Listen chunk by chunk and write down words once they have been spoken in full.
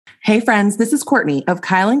Hey friends, this is Courtney of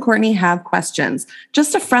Kyle and Courtney Have Questions.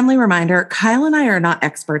 Just a friendly reminder, Kyle and I are not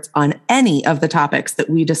experts on any of the topics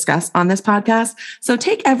that we discuss on this podcast, so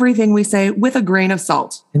take everything we say with a grain of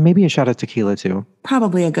salt. And maybe a shot of tequila too.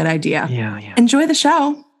 Probably a good idea. Yeah. Enjoy the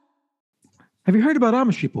show. Have you heard about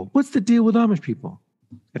Amish people? What's the deal with Amish people?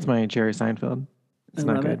 It's my Jerry Seinfeld. It's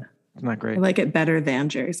not good. It's not great. I like it better than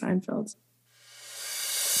Jerry Seinfeld's.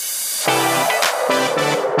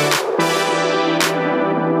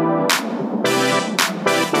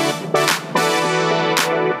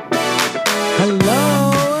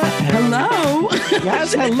 Hello.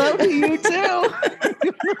 Yes, hello to you too.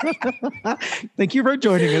 Thank you for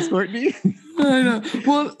joining us, Courtney. I know.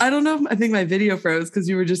 Well, I don't know. I think my video froze because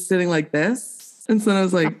you were just sitting like this. And so I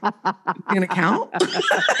was like, you gonna count?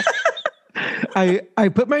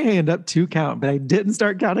 I put my hand up to count, but I didn't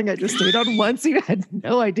start counting. I just stayed on one, so you had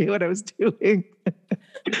no idea what I was doing.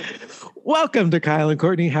 Welcome to Kyle and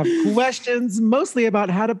Courtney Have Questions, mostly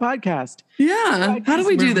about how to podcast. Yeah. How do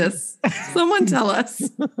we do this? Someone tell us.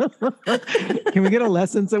 Can we get a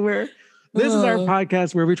lesson somewhere? This is our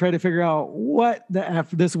podcast where we try to figure out what the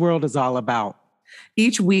F this world is all about.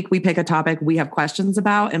 Each week we pick a topic we have questions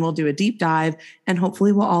about and we'll do a deep dive and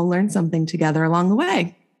hopefully we'll all learn something together along the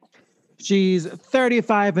way. She's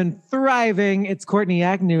 35 and thriving. It's Courtney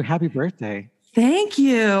Agnew. Happy birthday. Thank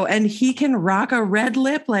you. And he can rock a red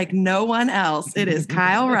lip like no one else. It is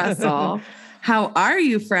Kyle Russell. How are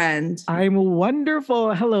you, friend? I'm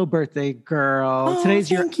wonderful. Hello, birthday girl. Today's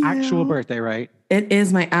your actual birthday, right? It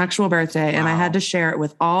is my actual birthday, and I had to share it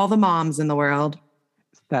with all the moms in the world.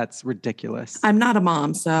 That's ridiculous. I'm not a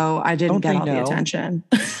mom, so I didn't get all the attention.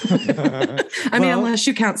 I mean, unless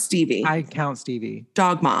you count Stevie. I count Stevie.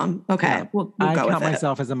 Dog mom. Okay, yeah. we'll go I with it. count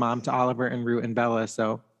myself as a mom to Oliver and Root and Bella,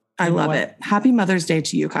 so. I love it. Happy Mother's Day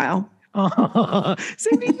to you, Kyle. Oh,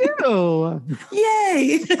 same to you.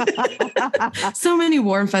 Yay. So many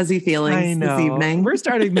warm, fuzzy feelings this evening. We're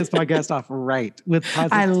starting this podcast off right with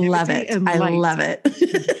positivity. I love it. And I light. love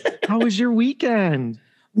it. How was your weekend?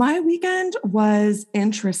 My weekend was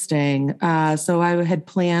interesting. So I had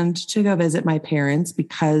planned to go visit my parents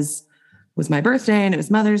because it was my birthday and it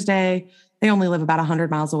was Mother's Day. They only live about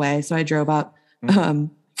 100 miles away. So I drove up.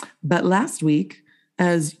 But last week,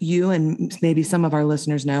 as you and maybe some of our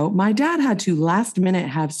listeners know, my dad had to last minute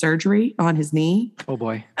have surgery on his knee. Oh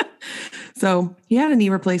boy. So he had a knee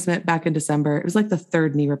replacement back in December. It was like the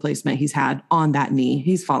third knee replacement he's had on that knee.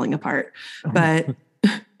 He's falling apart. But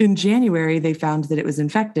in January, they found that it was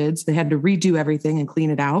infected. So they had to redo everything and clean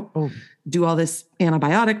it out, do all this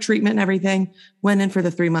antibiotic treatment and everything. Went in for the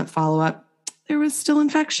 3-month follow-up. There was still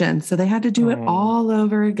infection. So they had to do it all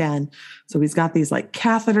over again. So he's got these like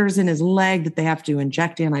catheters in his leg that they have to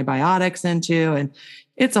inject antibiotics into. And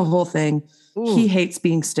it's a whole thing. Ooh. He hates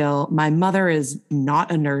being still. My mother is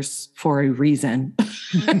not a nurse for a reason.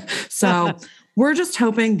 So we're just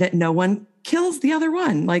hoping that no one kills the other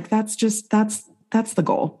one. Like that's the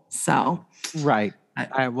goal. So. Right.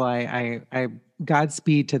 I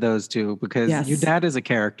Godspeed to those two because your dad is a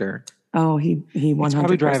character. Oh, he 100% He's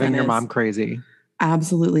probably driving your is. mom crazy.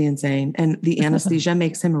 Absolutely insane. And the anesthesia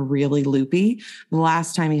makes him really loopy. The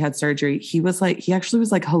last time he had surgery, he actually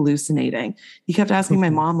was like hallucinating. He kept asking my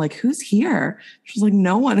mom, like, who's here? She's like,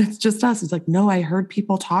 no one, it's just us. He's like, no, I heard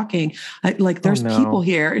people talking. There's people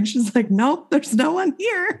here. And she's like, nope, there's no one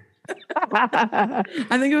here. I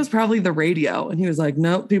think it was probably the radio. And he was like,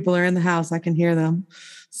 nope, people are in the house. I can hear them.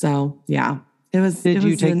 So yeah, Did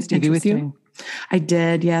you take Stevie with you? I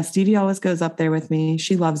did. Yeah. Stevie always goes up there with me.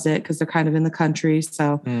 She loves it because they're kind of in the country.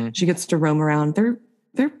 So she gets to roam around.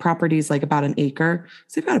 Their property's like about an acre.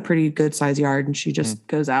 So they've got a pretty good size yard. And she just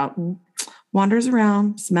goes out and wanders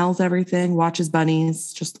around, smells everything, watches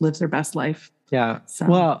bunnies, just lives her best life. Yeah. So.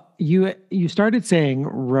 Well, you started saying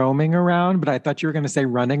roaming around, but I thought you were going to say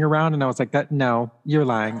running around. And I was like, no, you're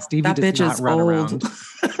lying. Stevie does not run around.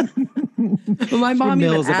 Well, my mom she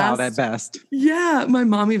even mills asked, about at best. Yeah, my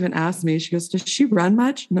mom even asked me. She goes, "Does she run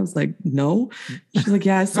much?" And I was like, "No." She's like,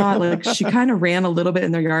 "Yeah, I saw it. Like she kind of ran a little bit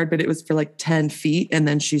in their yard, but it was for like 10 feet, and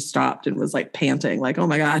then she stopped and was like panting, like, "Oh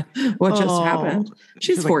my god, what just happened?"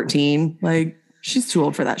 She's 14. Like she's too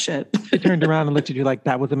old for that shit. She turned around and looked at you like,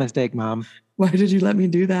 "That was a mistake, Mom. Why did you let me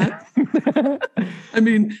do that?" I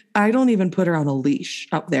mean, I don't even put her on a leash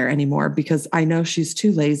up there anymore because I know she's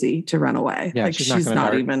too lazy to run away. Yeah, Like she's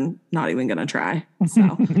not even going to try. So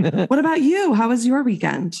what about you? How was your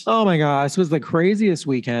weekend? Oh my gosh, this was the craziest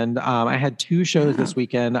weekend. I had 2 shows this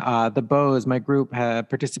weekend. The Bows, my group, had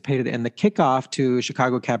participated in the kickoff to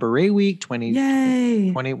Chicago Cabaret Week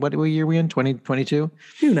 2020. What year are we in? 2022?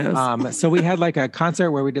 Who knows? So we had like a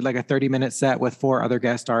concert where we did like a 30-minute set with 4 other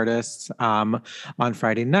guest artists on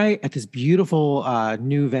Friday night at this beautiful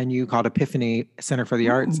new venue called Epiphany Center for the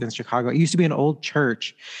Arts in Chicago. It used to be an old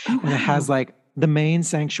church, and it has like the main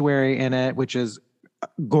sanctuary in it, which is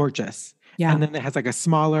gorgeous. Yeah. And then it has like a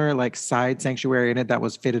smaller like side sanctuary in it that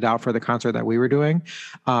was fitted out for the concert that we were doing.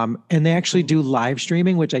 And they actually do live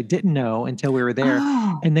streaming, which I didn't know until we were there.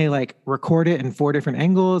 Oh. And they like record it in 4 different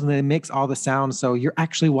angles and they mix all the sounds. So you're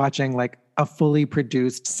actually watching like a fully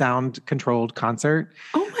produced sound controlled concert.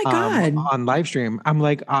 Oh my God. On live stream. I'm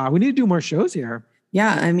like, we need to do more shows here.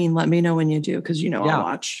 Yeah. I mean, let me know when you do, because I'll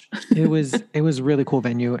watch. It was a really cool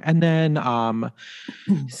venue. And then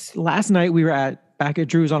last night we were back at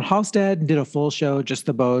Drew's on Halstead and did a full show, just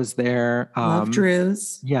the Bows there. Love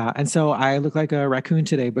Drew's. Yeah. And so I look like a raccoon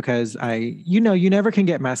today because you never can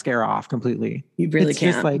get mascara off completely. You really can't.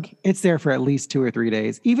 It's just like, it's there for at least 2 or 3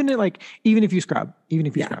 days. Even if you scrub.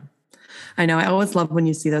 I know. I always love when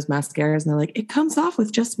you see those mascaras and they're like, it comes off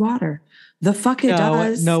with just water. The fuck it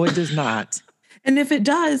does. No, it does not. And if it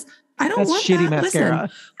does, I don't want shitty that. mascara.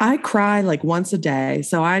 Listen, I cry like once a day.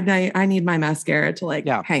 So I need my mascara to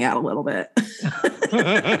hang out a little bit.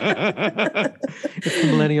 It's the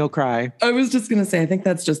millennial cry. I was just going to say, I think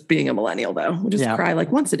that's just being a millennial though. We just cry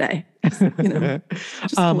like once a day, just a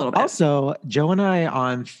little bit. Also, Joe and I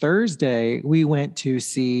on Thursday, we went to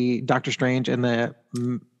see Doctor Strange in the,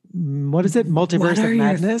 what is it? Multiverse of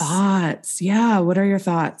Madness. Your thoughts? Yeah. What are your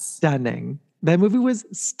thoughts? Stunning. That movie was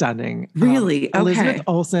stunning. Really? Okay. Elizabeth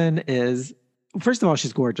Olsen is, first of all,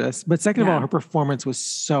 she's gorgeous. But second of all, her performance was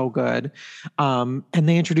so good. And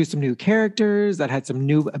they introduced some new characters that had some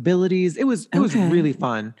new abilities. It was really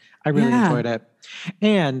fun. I really enjoyed it.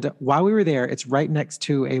 And while we were there, it's right next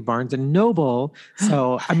to a Barnes and Noble.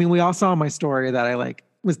 So, I mean, we all saw my story that I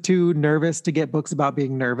was too nervous to get books about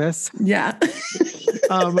being nervous. Yeah.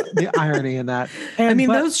 The irony in that.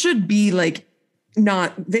 Those should be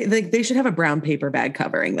they should have a brown paper bag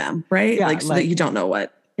covering them, right? Yeah, so that you don't know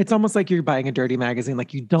what. It's almost like you're buying a dirty magazine.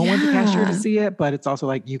 Like you don't want the cashier to see it, but it's also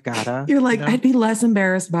like you gotta. You're like, I'd be less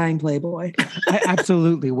embarrassed buying Playboy. I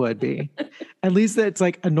absolutely would be. At least it's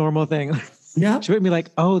like a normal thing. Yeah. She wouldn't be like,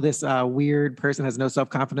 oh, this weird person has no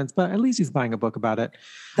self-confidence, but at least he's buying a book about it.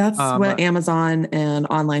 That's what Amazon and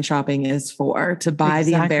online shopping is for, to buy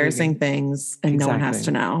the embarrassing things and no one has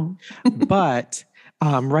to know. But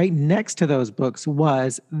right next to those books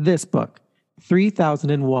was this book,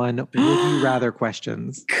 3001 Would You Rather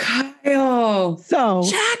Questions. Kyle. So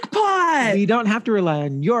jackpot. We don't have to rely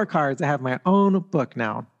on your cards. I have my own book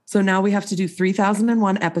now. So now we have to do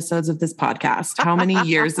 3001 episodes of this podcast. How many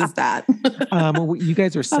years is that? You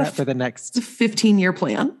guys are set for the next 15-year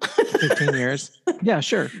plan. 15 years. Yeah,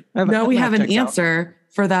 sure. Now we have an answer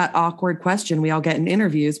for that awkward question we all get in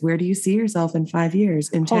interviews. Where do you see yourself in 5 years,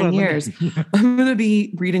 in 10 years? I'm going to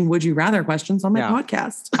be reading Would You Rather questions on my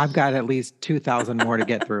podcast. I've got at least 2,000 more to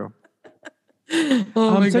get through.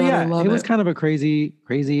 Oh my God, I love it was kind of a crazy,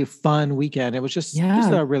 fun weekend. It was just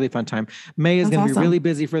a really fun time. May is going to be really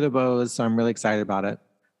busy for the Bows, so I'm really excited about it.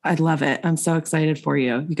 I love it. I'm so excited for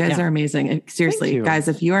you. You guys are amazing. Seriously, guys,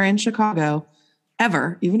 if you are in Chicago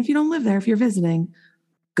ever, even if you don't live there, if you're visiting,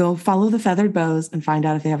 go follow the Feathered Bows and find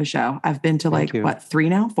out if they have a show. I've been to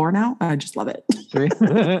 4 now? I just love it. 3?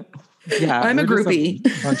 Yeah. I'm a groupie.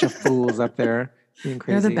 A bunch of fools up there. Being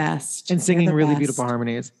crazy. They're the best. And singing really beautiful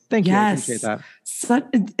harmonies. Thank you. I appreciate that.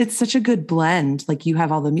 It's such a good blend. Like you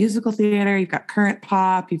have all the musical theater, you've got current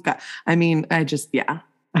pop,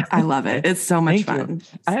 I love it. It's so much fun.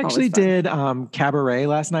 I actually did Cabaret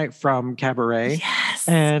last night from Cabaret. Yes.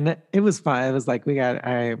 And it was fun. It was like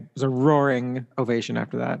it was a roaring ovation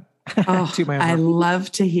after that. Oh, I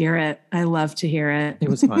love to hear it. It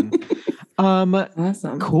was fun.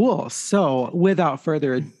 Awesome. Cool. So without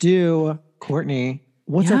further ado, Courtney,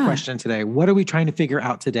 what's our question today? What are we trying to figure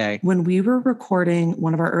out today? When we were recording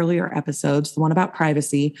one of our earlier episodes, the one about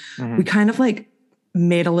privacy, we kind of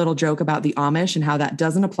made a little joke about the Amish and how that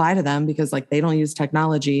doesn't apply to them because they don't use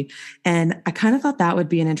technology. And I kind of thought that would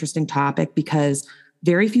be an interesting topic because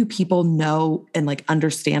very few people know and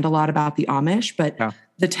understand a lot about the Amish, but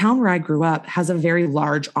the town where I grew up has a very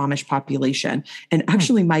large Amish population. And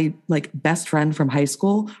actually my best friend from high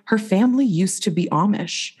school, her family used to be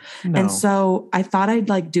Amish. No. And so I thought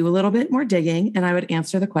I'd do a little bit more digging and I would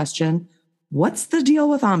answer the question, what's the deal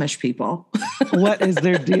with Amish people? What is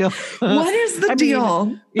their deal? What is the deal?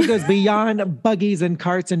 Mean, it goes beyond buggies and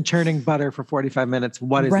carts and churning butter for 45 minutes.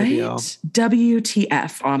 What is the deal?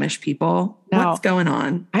 WTF, Amish people. Now, what's going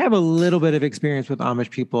on? I have a little bit of experience with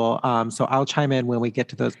Amish people, so I'll chime in when we get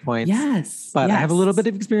to those points. Yes. But I have a little bit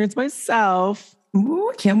of experience myself.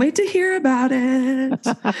 Ooh, can't wait to hear about it.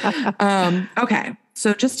 Okay.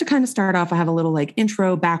 So just to kind of start off, I have a little like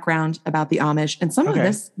intro background about the Amish, and some of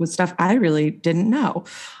this was stuff I really didn't know.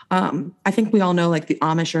 I think we all know like the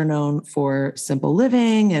Amish are known for simple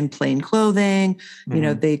living and plain clothing. Mm-hmm. You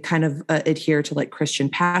know, they kind of adhere to like Christian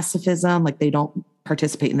pacifism, like they don't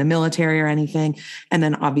participate in the military or anything. And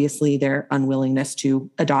then obviously their unwillingness to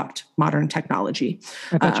adopt modern technology.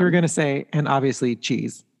 I thought you were going to say, and obviously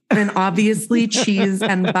cheese. And obviously cheese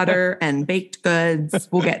and butter and baked goods.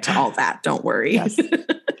 We'll get to all that. Don't worry. Yes.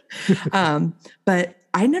 But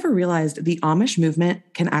I never realized the Amish movement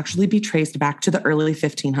can actually be traced back to the early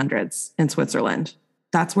 1500s in Switzerland.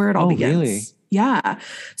 That's where it all begins. Really? Yeah.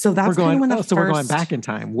 So that's we're when the so we're going back in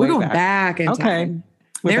time. We're going back in time.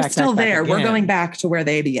 They're still there. We're going back to where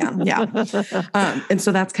they began. Yeah. And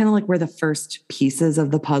so that's kind of like where the first pieces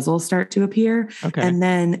of the puzzle start to appear. Okay. And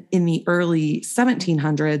then in the early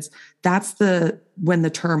 1700s, that's when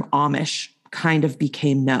the term Amish kind of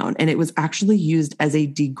became known. And it was actually used as a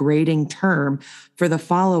degrading term for the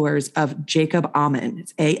followers of Jacob Ammon.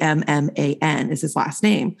 It's Amman is his last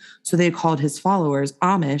name. So they called his followers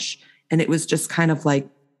Amish. And it was just kind of like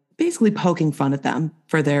basically poking fun at them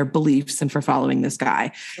for their beliefs and for following this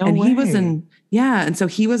guy. And he was and so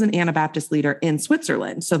he was an Anabaptist leader in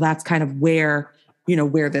Switzerland. So that's kind of where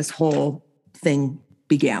this whole thing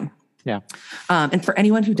began. Yeah. And for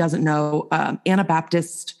anyone who doesn't know,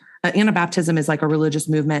 Anabaptism is like a religious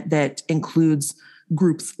movement that includes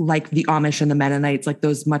groups like the Amish and the Mennonites, like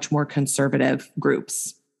those much more conservative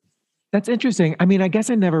groups. That's interesting. I mean, I guess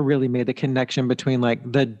I never really made the connection between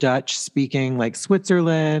like the Dutch speaking, like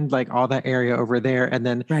Switzerland, like all that area over there, and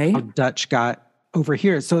then how Dutch got over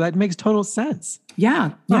here. So that makes total sense.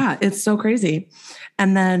 Yeah. Yeah. It's so crazy.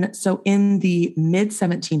 And then, so in the mid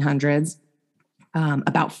 1700s,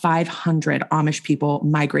 about 500 Amish people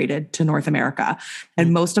migrated to North America,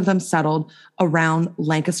 and most of them settled around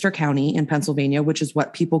Lancaster County in Pennsylvania, which is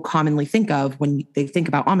what people commonly think of when they think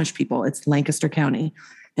about Amish people. It's Lancaster County.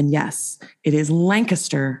 And yes, it is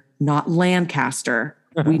Lancaster, not Lancaster.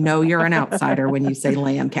 We know you're an outsider when you say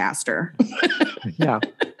Lancaster. Yeah.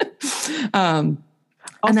 And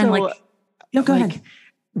then go ahead.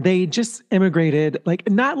 They just immigrated, like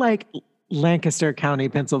not like Lancaster County,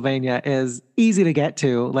 Pennsylvania is easy to get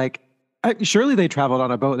to. Like surely they traveled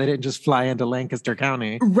on a boat. They didn't just fly into Lancaster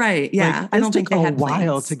County. Right. Yeah. Like, I don't think they had a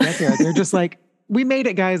while to get there. They're just like, we made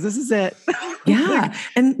it, guys. This is it. Yeah.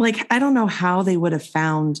 And like, I don't know how they would have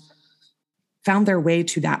found their way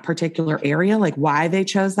to that particular area, like why they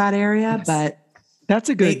chose that area. Yes. But that's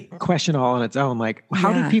a good question all on its own. Like,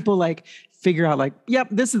 how did people like figure out like, yep,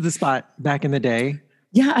 this is the spot back in the day?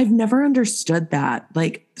 Yeah. I've never understood that.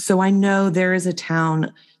 Like, so I know there is a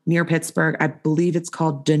town near Pittsburgh. I believe it's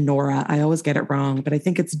called Donora. I always get it wrong, but I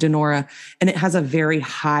think it's Donora. And it has a very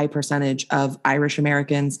high percentage of Irish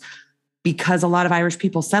Americans, because a lot of Irish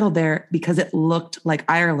people settled there because it looked like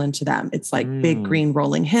Ireland to them. It's like big green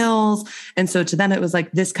rolling hills. And so to them, it was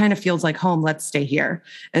like, this kind of feels like home. Let's stay here.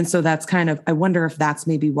 And so that's kind of, I wonder if that's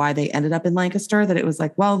maybe why they ended up in Lancaster, that it was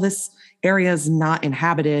like, well, this area is not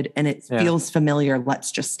inhabited and it feels familiar.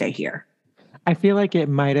 Let's just stay here. I feel like it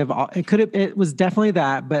was definitely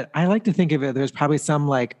that, but I like to think of it, there's probably some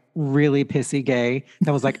like really pissy gay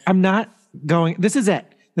that was like, I'm not going, this is it.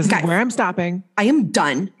 This is where I'm stopping. I am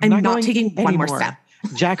done. I'm not taking one more step.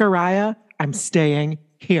 Jacariah, I'm staying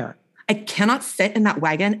here. I cannot sit in that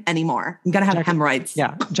wagon anymore. I'm going to have hemorrhoids.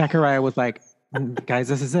 Yeah. Jacariah was like, guys,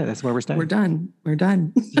 this is it. This is where we're staying. We're done. We're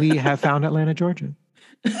done. We have found Atlanta, Georgia.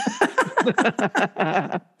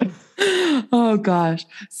 Oh, gosh.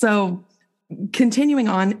 So continuing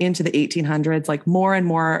on into the 1800s, like more and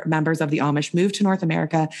more members of the Amish moved to North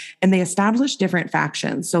America and they established different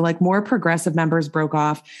factions. So like more progressive members broke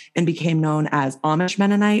off and became known as Amish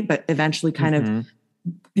Mennonite, but eventually kind of,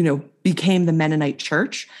 became the Mennonite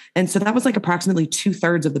church. And so that was like approximately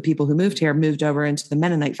 2/3 of the people who moved here moved over into the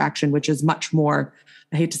Mennonite faction, which is much more,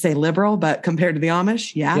 I hate to say liberal, but compared to the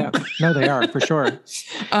Amish. Yeah. No, they are for sure.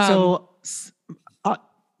 So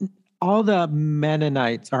all the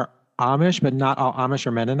Mennonites are Amish, but not all Amish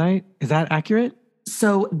are Mennonite. Is that accurate?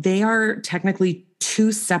 So they are technically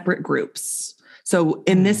two separate groups. So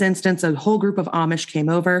in this instance, a whole group of Amish came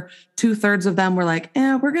over. 2/3 of them were like,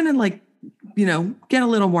 we're going to get a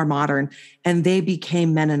little more modern. And they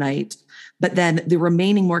became Mennonite. But then the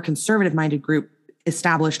remaining more conservative minded group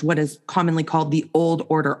established what is commonly called the Old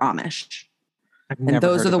Order Amish. And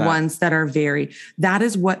those are the ones that are that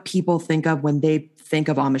is what people think of when they think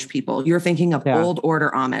of Amish people. You're thinking of Old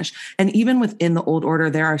Order Amish. And even within the Old Order,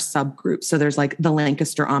 there are subgroups. So there's like the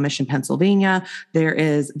Lancaster Amish in Pennsylvania. There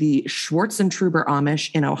is the Schwarzentruber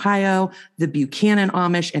Amish in Ohio, the Buchanan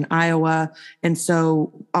Amish in Iowa. And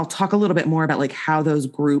so I'll talk a little bit more about like how those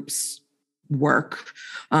groups work.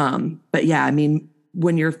 But yeah, I mean,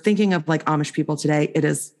 when you're thinking of like Amish people today, it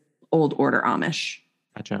is Old Order Amish.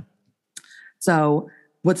 Gotcha. So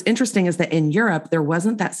what's interesting is that in Europe, there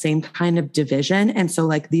wasn't that same kind of division. And so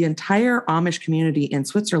like the entire Amish community in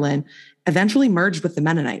Switzerland eventually merged with the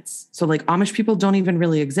Mennonites. So like Amish people don't even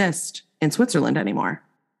really exist in Switzerland anymore.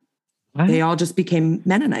 What? They all just became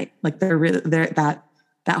Mennonite. Like they're that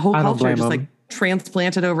whole culture just like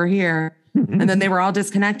transplanted over here. And then they were all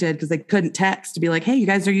disconnected because they couldn't text to be like, hey, you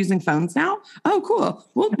guys are using phones now? Oh, cool.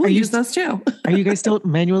 We'll use those too. Are you guys still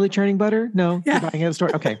manually churning butter? No? Yeah. You're buying at a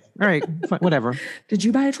store? Okay. All right. Fine. Whatever. Did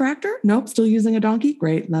you buy a tractor? Nope. Still using a donkey?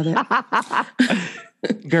 Great. Love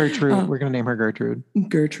it. Gertrude. We're going to name her Gertrude.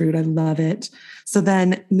 Gertrude. I love it. So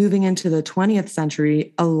then moving into the 20th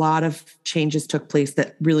century, a lot of changes took place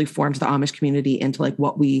that really formed the Amish community into like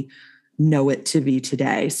what we know it to be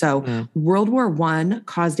today. So World War I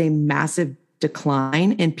caused a massive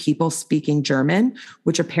decline in people speaking German,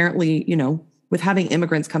 which apparently, you know, with having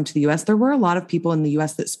immigrants come to the US, there were a lot of people in the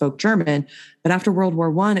US that spoke German. But after World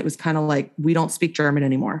War I, it was kind of like, we don't speak German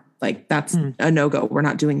anymore. Like that's a no-go. We're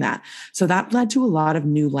not doing that. So that led to a lot of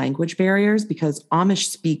new language barriers because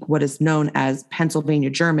Amish speak what is known as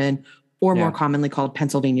Pennsylvania German, or more commonly called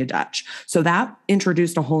Pennsylvania Dutch. So that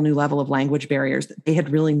introduced a whole new level of language barriers that they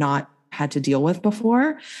had really not had to deal with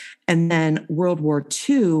before. And then World War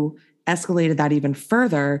II escalated that even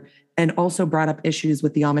further and also brought up issues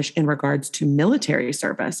with the Amish in regards to military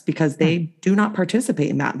service because they do not participate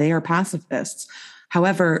in that. They are pacifists.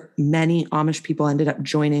 However, many Amish people ended up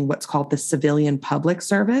joining what's called the civilian public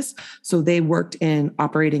service. So they worked in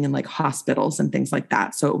operating in like hospitals and things like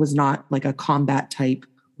that. So it was not like a combat type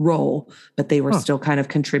role, but they were still kind of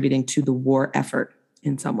contributing to the war effort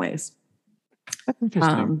in some ways. That's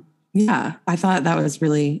interesting. Yeah, I thought that was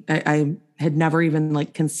really, I had never even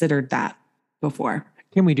like considered that before.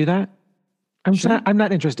 Can we do that? I'm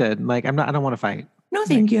not interested. Like, I don't want to fight. No,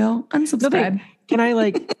 thank you. Unsubscribe. No, can I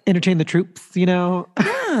like entertain the troops, you know?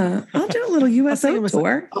 Yeah, I'll do a little USO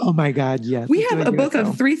tour. Oh my God, yes. We have a book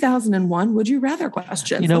of 3001 would you rather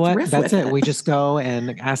questions. You know what? That's it. We just go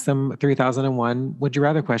and ask them 3001 would you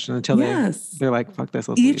rather questions until they're like, fuck this.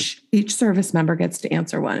 Each service member gets to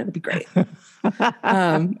answer one. It'll be great.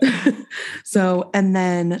 So, and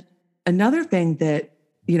then another thing that,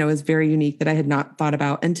 you know, is very unique that I had not thought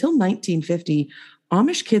about until 1950,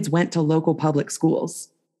 Amish kids went to local public schools.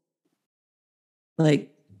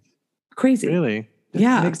 Like crazy. Really?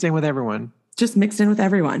 Just mixed in with everyone. Just mixed in with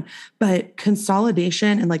everyone. But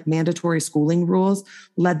consolidation and like mandatory schooling rules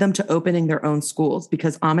led them to opening their own schools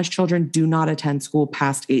because Amish children do not attend school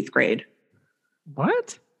past 8th grade.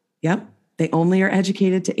 What? Yep. They only are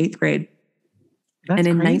educated to 8th grade. That's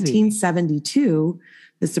in crazy. 1972,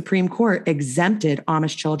 the Supreme Court exempted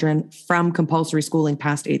Amish children from compulsory schooling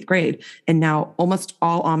past 8th grade. And now almost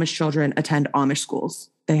all Amish children attend Amish schools.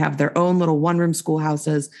 They have their own little one-room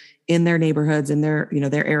schoolhouses in their neighborhoods, in their, you know,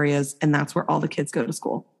 their areas. And that's where all the kids go to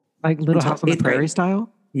school. Like Little House on the Prairie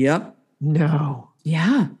style? Yep. No.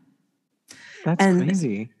 Yeah. That's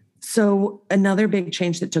crazy. So another big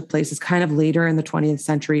change that took place is kind of later in the 20th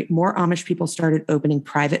century, more Amish people started opening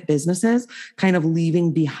private businesses, kind of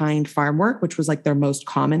leaving behind farm work, which was like their most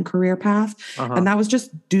common career path. And that was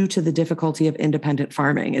just due to the difficulty of independent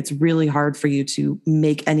farming. It's really hard for you to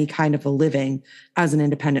make any kind of a living as an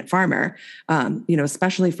independent farmer, you know,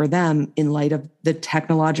 especially for them in light of the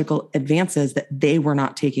technological advances that they were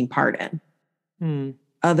not taking part in.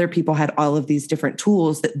 Other people had all of these different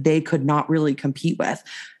tools that they could not really compete with.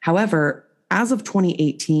 However, as of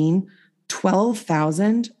 2018,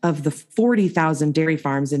 12,000 of the 40,000 dairy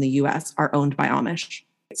farms in the US are owned by Amish.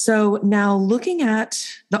 So now looking at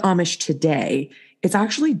the Amish today, it's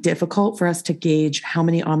actually difficult for us to gauge how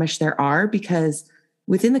many Amish there are because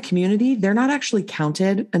within the community, they're not actually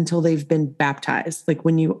counted until they've been baptized. Like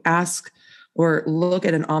when you ask or look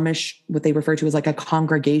at an Amish, what they refer to as like a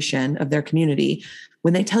congregation of their community,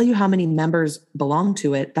 when they tell you how many members belong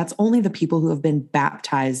to it, that's only the people who have been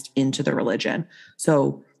baptized into the religion.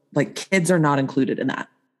 So like kids are not included in that.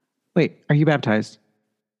 Wait, are you baptized?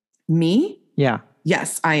 Me? Yeah.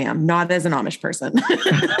 Yes, I am. Not as an Amish person.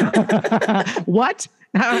 What?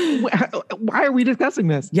 Why are we discussing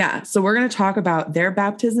this? Yeah. So we're going to talk about their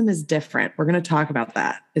baptism is different. We're going to talk about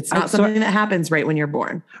that. It's not something that happens right when you're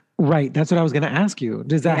born. Right. That's what I was going to ask you.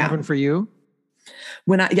 Does that happen for you?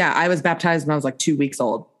 I was baptized when I was like 2 weeks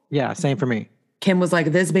old. Yeah. Same for me. Kim was like,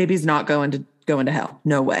 this baby's not going to go into hell.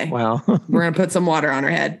 No way. Well, we're going to put some water on her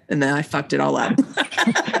head. And then I fucked it all up.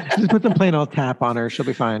 Just put the plain old tap on her. She'll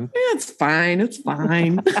be fine. Yeah, it's fine. It's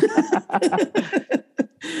fine.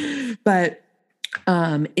 But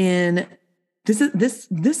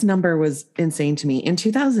this number was insane to me. In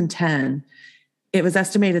 2010, it was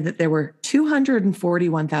estimated that there were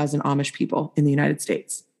 241,000 Amish people in the United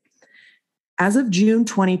States. As of June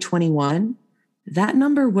 2021, that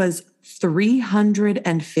number was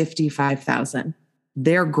 355,000.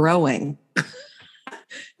 They're growing.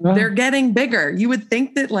 They're getting bigger. You would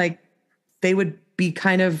think that like they would be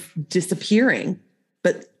kind of disappearing,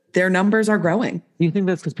 but their numbers are growing. Do you think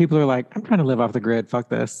that's because people are like, I'm trying to live off the grid. Fuck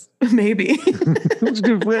this. Maybe. I'm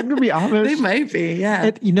going to be Amish. They might be, yeah.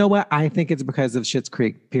 You know what? I think it's because of Schitt's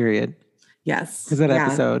Creek, period. Yes. Because that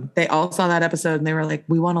episode. They all saw that episode and they were like,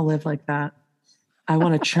 we want to live like that. I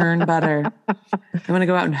want to churn butter. I want to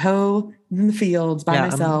go out and hoe in the fields by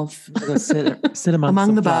myself. I'm gonna sit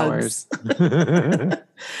among the flowers.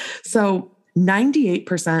 So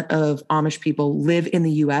 98% of Amish people live in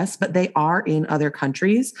the US, but they are in other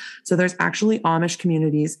countries. So there's actually Amish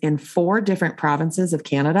communities in 4 different provinces of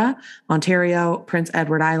Canada: Ontario, Prince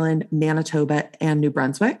Edward Island, Manitoba, and New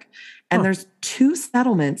Brunswick. And there's 2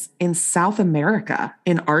 settlements in South America,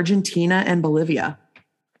 in Argentina and Bolivia.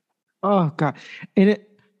 Oh God. And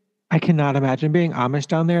I cannot imagine being Amish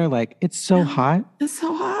down there. Like, it's so hot. It's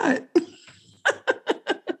so hot.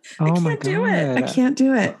 I can't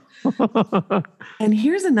do it. And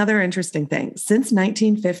here's another interesting thing. Since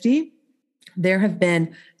 1950, there have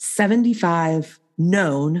been 75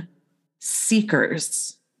 known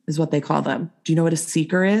seekers, is what they call them. Do you know what a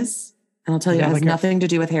seeker is? And I'll tell you, it has nothing to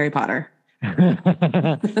do with Harry Potter. I'm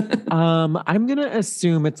going to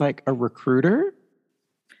assume it's like a recruiter.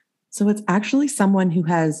 So it's actually someone who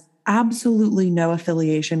has absolutely no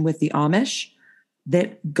affiliation with the Amish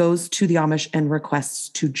that goes to the Amish and requests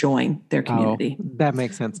to join their community. Oh, that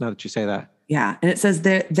makes sense now that you say that. Yeah. And it says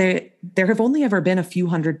there have only ever been a few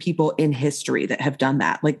hundred people in history that have done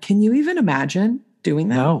that. Like, can you even imagine doing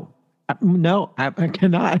that? No, I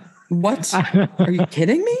cannot. What? Are you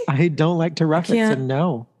kidding me? I don't like to rough it, so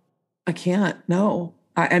no. I can't. No.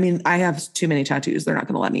 I mean, I have too many tattoos. They're not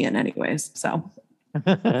going to let me in anyways. So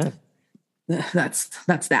that's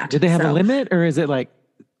that. Do they have a limit, or is it like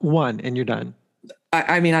 1 and you're done?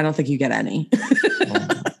 I mean, I don't think you get any.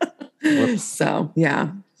 So,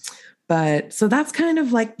 yeah. But so that's kind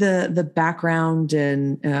of like the background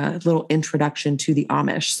and little introduction to the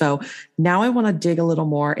Amish. So now I want to dig a little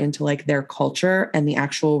more into like their culture and the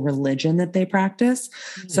actual religion that they practice.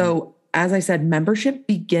 So as I said, membership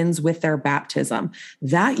begins with their baptism.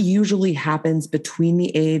 That usually happens between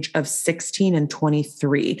the age of 16 and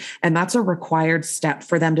 23. And that's a required step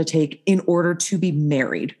for them to take in order to be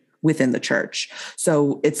married within the church.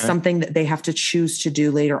 So it's something that they have to choose to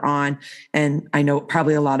do later on. And I know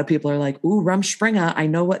probably a lot of people are like, ooh, Rumspringa, I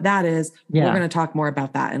know what that is. Yeah. We're going to talk more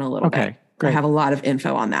about that in a little bit. Great. I have a lot of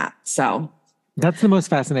info on that. So that's the most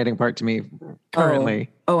fascinating part to me currently.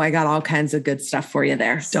 Oh, I got all kinds of good stuff for you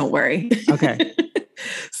there. Don't worry. Okay.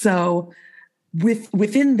 So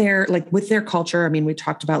within their, like with their culture, I mean, we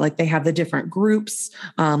talked about like they have the different groups,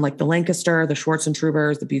 like the Lancaster, the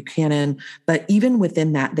Schwarzentrubers, the Buchanan, but even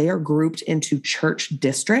within that, they are grouped into church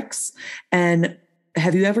districts. And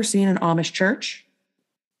have you ever seen an Amish church?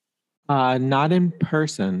 Not in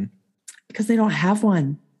person. Because they don't have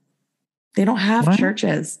one. They don't have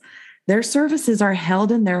churches. Their services are held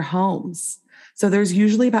in their homes. So there's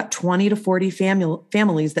usually about 20 to 40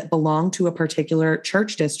 families that belong to a particular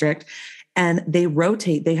church district, and they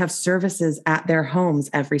rotate. They have services at their homes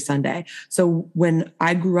every Sunday. So when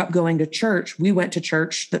I grew up going to church, we went to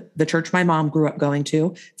church, the church my mom grew up going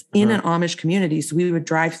to. It's in an Amish community. So we would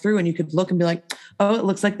drive through and you could look and be like, oh, it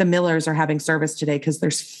looks like the Millers are having service today because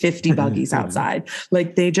there's 50 buggies outside.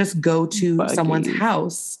 Like they just go to someone's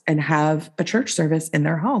house and have a church service in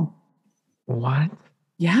their home. What?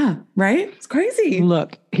 Yeah, right? It's crazy.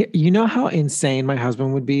 Look, you know how insane my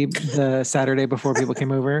husband would be the Saturday before people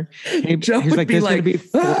came over? He's like, there's going to be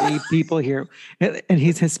 40 people here. And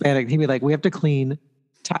he's Hispanic. He'd be like, we have to clean.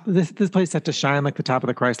 This place has to shine like the top of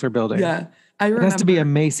the Chrysler building. Yeah. I remember. It has to be a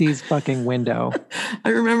Macy's fucking window. I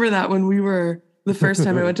remember that when we were the first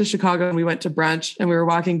time I went to Chicago and we went to brunch and we were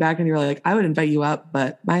walking back and you were like, I would invite you up,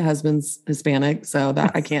 but my husband's Hispanic, so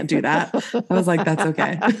that I can't do that. I was like, that's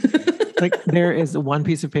okay. Like there is one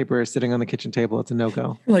piece of paper sitting on the kitchen table. It's a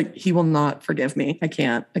no-go. Like he will not forgive me. I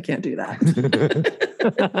can't do that.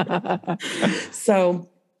 So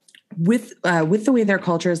with the way their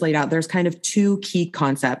culture is laid out, there's kind of two key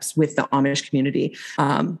concepts with the Amish community.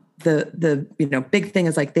 The big thing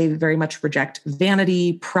is like they very much reject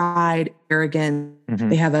vanity, pride, arrogance. Mm-hmm.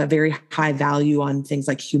 They have a very high value on things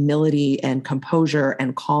like humility and composure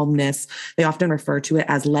and calmness. They often refer to it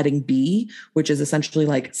as letting be, which is essentially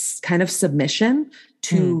like kind of submission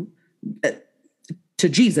to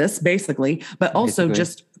Jesus, basically, but also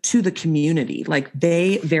just to the community. Like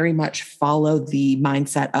they very much follow the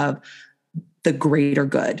mindset of the greater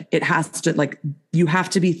good. It has to, like, you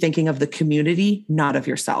have to be thinking of the community, not of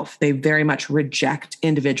yourself. They very much reject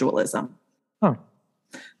individualism. Oh.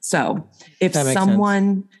 So if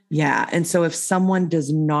someone, and so if someone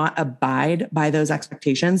does not abide by those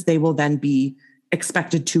expectations, they will then be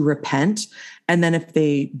expected to repent. And then if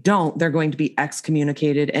they don't, they're going to be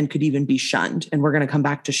excommunicated and could even be shunned. And we're going to come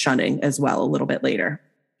back to shunning as well a little bit later.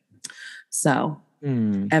 So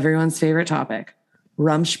everyone's favorite topic,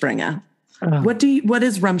 Rumspringa. What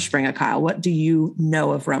is Rumspringa, Kyle? What do you know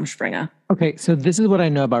of Rumspringa? Okay, so this is what I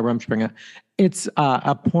know about Rumspringa. It's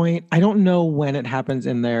a point, I don't know when it happens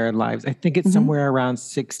in their lives. I think it's somewhere around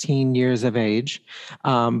 16 years of age.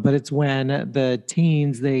 But it's when the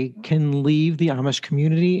teens, they can leave the Amish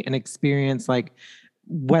community and experience like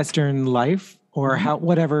Western life or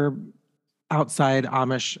whatever outside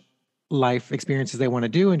Amish life experiences they want to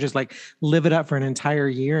do and just like live it up for an entire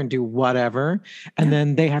year and do whatever. And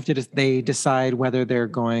then they have to they decide whether they're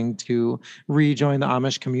going to rejoin the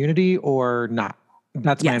Amish community or not.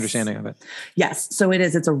 That's my understanding of it. Yes. So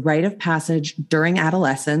it's a rite of passage during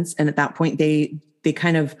adolescence. And at that point, they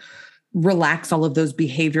kind of relax all of those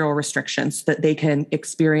behavioral restrictions so that they can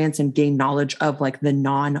experience and gain knowledge of like the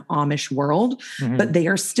non-Amish world, but they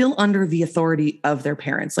are still under the authority of their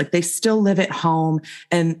parents. Like they still live at home.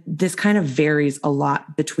 And this kind of varies a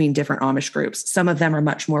lot between different Amish groups. Some of them are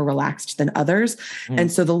much more relaxed than others.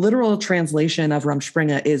 And so the literal translation of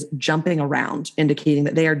Rumspringa is jumping around, indicating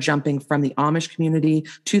that they are jumping from the Amish community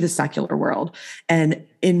to the secular world. And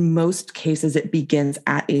in most cases, it begins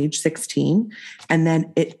at age 16, and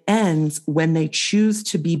then it ends when they choose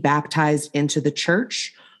to be baptized into the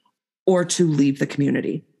church or to leave the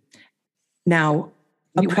community. Now,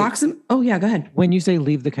 go ahead. When you say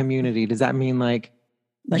leave the community, does that mean like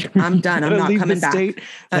I'm done, I'm not coming back.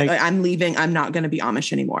 I'm leaving. I'm not going to be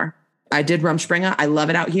Amish anymore. I did Rumspringa. I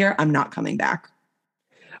love it out here. I'm not coming back.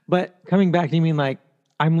 But coming back, do you mean like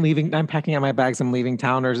I'm leaving, I'm packing up my bags, I'm leaving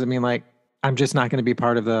town, or does it mean like I'm just not going to be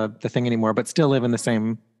part of the thing anymore, but still live in the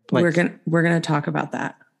same place? We're going to talk about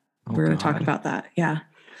that. We're going to talk about that. Yeah.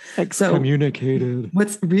 Excommunicated. So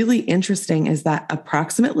what's really interesting is that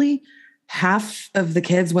approximately half of the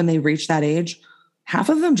kids, when they reach that age, half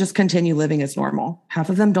of them just continue living as normal. Half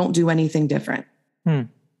of them don't do anything different.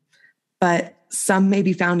 But some may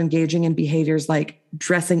be found engaging in behaviors like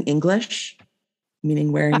dressing English,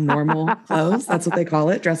 meaning wearing normal clothes. That's what they call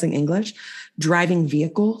it, dressing English. Driving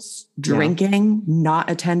vehicles, drinking,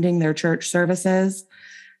 not attending their church services.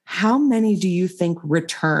 How many do you think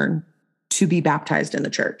return to be baptized in the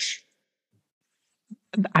church?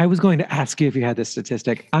 I was going to ask you if you had this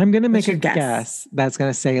statistic. I'm going to make a guess that's going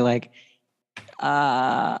to say like,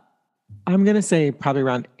 I'm going to say probably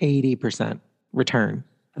around 80% return.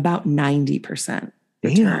 About 90%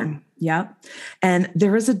 return. Yep. And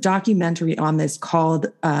there is a documentary on this called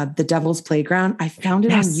The Devil's Playground. I found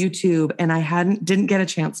it on YouTube and I didn't get a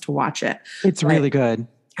chance to watch it. It's really good.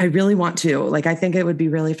 I really want to. Like, I think it would be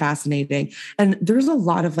really fascinating. And there's a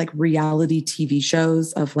lot of like reality TV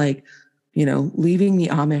shows of like, leaving the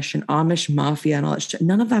Amish and Amish mafia and all that shit.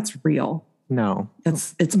 None of that's real. No.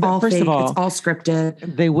 It's all fake. It's all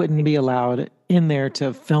scripted. They wouldn't be allowed in there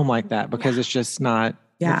to film like that because it's just not.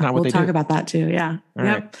 Yeah, we'll talk about that too. Yeah.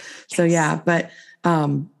 Right. So but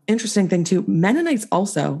interesting thing too, Mennonites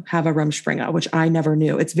also have a Rumspringa, which I never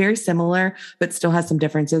knew. It's very similar, but still has some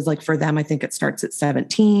differences. Like for them, I think it starts at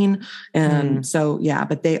 17. And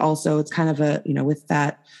but they also, it's kind of a, with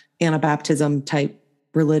that Anabaptism type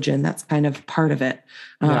religion, that's kind of part of it.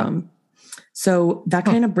 So that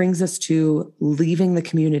kind of brings us to leaving the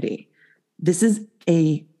community. This is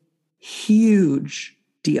a huge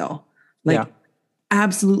deal.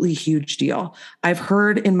 absolutely huge deal. I've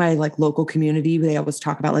heard in my like local community, they always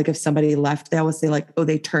talk about like if somebody left, they always say like, oh,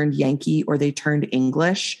 they turned Yankee or they turned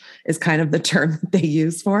English is kind of the term that they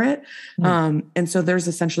use for it. And so there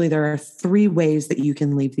are 3 ways that you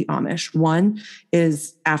can leave the Amish. One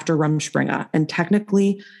is after Rumspringa. And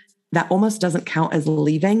technically that almost doesn't count as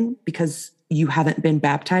leaving because you haven't been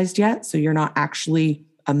baptized yet. So you're not actually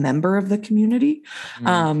a member of the community.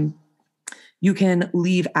 You can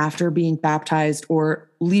leave after being baptized or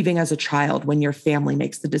leaving as a child when your family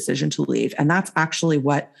makes the decision to leave. And that's actually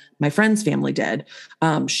what my friend's family did.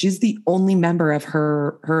 She's the only member of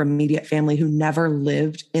her immediate family who never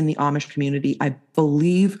lived in the Amish community. I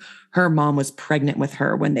believe her mom was pregnant with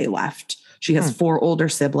her when they left. She has 4 older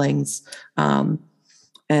siblings.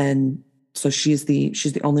 And so she's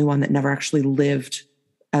the only one that never actually lived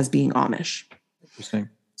as being Amish. Interesting.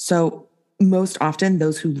 So most often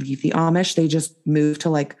those who leave the Amish, they just move to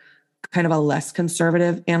like kind of a less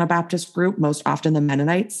conservative Anabaptist group, most often the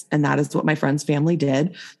Mennonites. And that is what my friend's family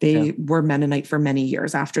did. They were Mennonite for many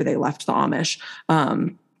years after they left the Amish,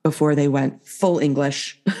 before they went full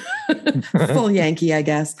English, full Yankee, I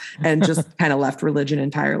guess, and just kind of left religion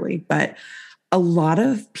entirely. But a lot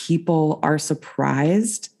of people are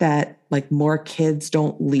surprised that like more kids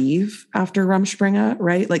don't leave after Rumspringa,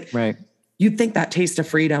 right? Like, you'd think that taste of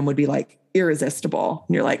freedom would be like irresistible.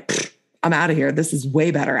 And you're like, I'm out of here. This is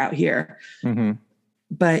way better out here.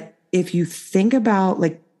 But if you think about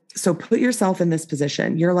like, so put yourself in this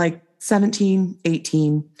position, you're like 17,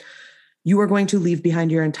 18, you are going to leave behind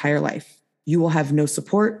your entire life. You will have no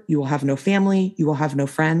support. You will have no family. You will have no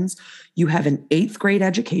friends. You have an 8th grade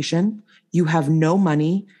education. You have no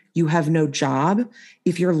money. You have no job.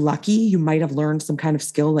 If you're lucky, you might have learned some kind of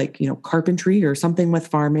skill like, carpentry or something with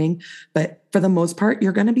farming. But for the most part,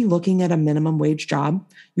 you're going to be looking at a minimum wage job.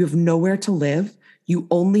 You have nowhere to live. You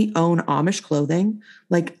only own Amish clothing.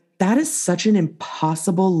 Like that is such an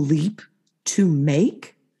impossible leap to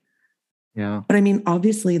make. Yeah. But I mean,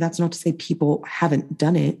 obviously that's not to say people haven't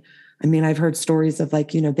done it. I mean, I've heard stories of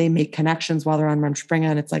like, they make connections while they're on Rumspringa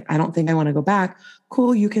and it's like, I don't think I want to go back.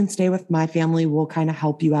 Cool. You can stay with my family. We'll kind of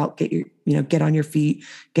help you out, get your, get on your feet,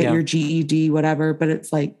 get your GED, whatever. But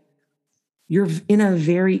it's like, you're in a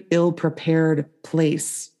very ill-prepared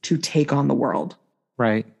place to take on the world.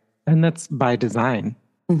 Right. And that's by design.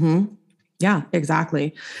 Yeah,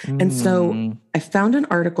 exactly. And so I found an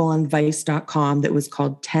article on vice.com that was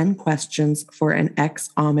called 10 Questions for an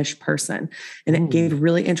Ex-Amish Person. And it gave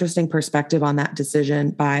really interesting perspective on that decision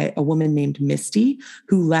by a woman named Misty,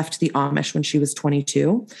 who left the Amish when she was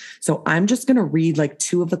 22. So I'm just going to read like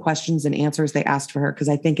 2 of the questions and answers they asked for her, because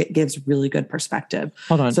I think it gives really good perspective.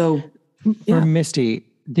 Hold on. So for Misty,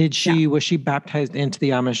 was she baptized into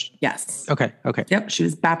the Amish? Yes. Okay. Yep. She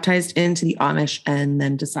was baptized into the Amish and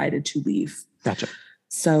then decided to leave. Gotcha.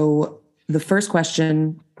 So the first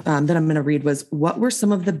question that I'm going to read was, what were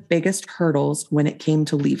some of the biggest hurdles when it came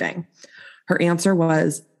to leaving? Her answer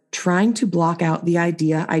was trying to block out the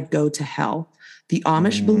idea I'd go to hell. The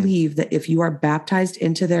Amish believe that if you are baptized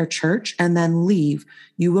into their church and then leave,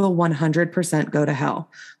 you will 100% go to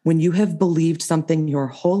hell. When you have believed something your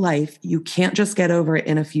whole life, you can't just get over it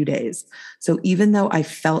in a few days. So even though I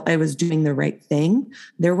felt I was doing the right thing,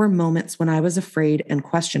 there were moments when I was afraid and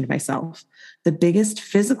questioned myself. The biggest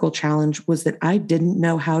physical challenge was that I didn't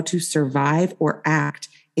know how to survive or act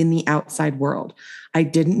in the outside world. I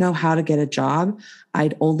didn't know how to get a job.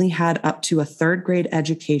 I'd only had up to a 3rd grade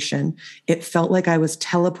education. It felt like I was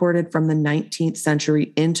teleported from the 19th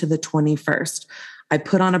century into the 21st. I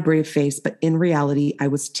put on a brave face, but in reality, I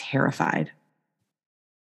was terrified.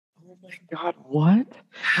 Oh my God, what?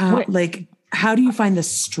 How do you find the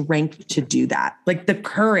strength to do that? Like the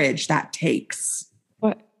courage that takes.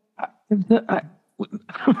 What?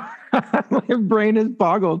 My brain is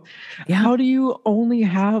boggled. Yeah. How do you only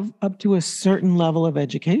have up to a certain level of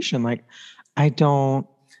education? Like, I don't.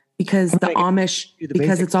 Because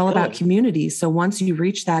because it's all about community. So once you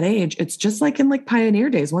reach that age, it's just like in like pioneer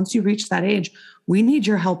days. Once you reach that age, we need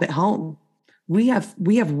your help at home. We have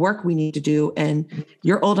work we need to do, and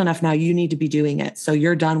you're old enough now, you need to be doing it. So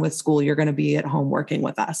you're done with school. You're going to be at home working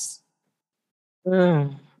with us.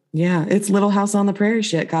 Yeah, it's Little House on the Prairie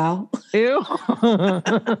shit, Kyle. Ew.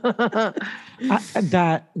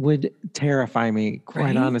 That would terrify me,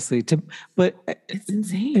 quite honestly. But it's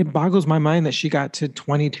insane. It boggles my mind that she got to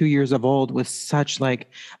 22 years of old with such like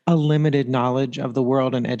a limited knowledge of the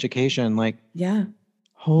world and education. Like,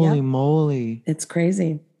 holy moly. It's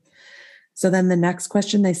crazy. So then the next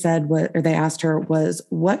question they asked her was,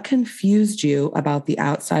 what confused you about the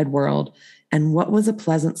outside world and what was a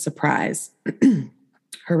pleasant surprise?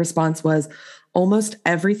 Her response was, Almost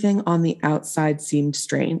everything on the outside seemed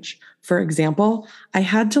strange. For example, I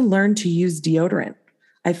had to learn to use deodorant.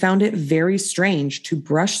 I found it very strange to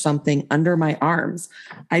brush something under my arms.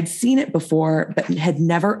 I'd seen it before, but had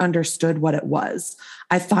never understood what it was.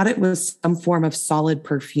 I thought it was some form of solid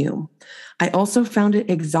perfume. I also found it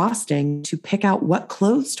exhausting to pick out what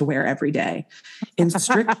clothes to wear every day. In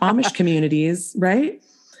strict Amish communities, right?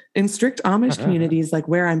 In strict Amish communities, like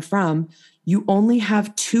where I'm from, you only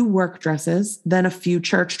have 2 work dresses, then a few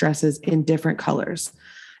church dresses in different colors.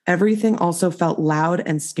 Everything also felt loud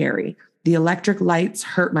and scary. The electric lights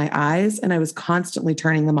hurt my eyes and I was constantly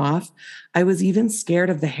turning them off. I was even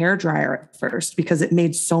scared of the hairdryer at first because it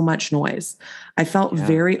made so much noise. I felt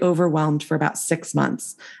very overwhelmed for about 6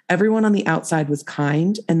 months. Everyone on the outside was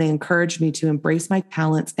kind and they encouraged me to embrace my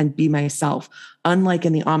talents and be myself, unlike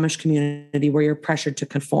in the Amish community where you're pressured to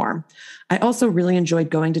conform. I also really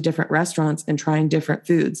enjoyed going to different restaurants and trying different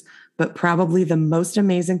foods, but probably the most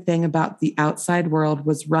amazing thing about the outside world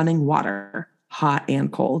was running water, hot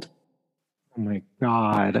and cold. Oh my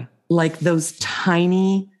God. Like those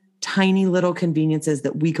tiny, tiny little conveniences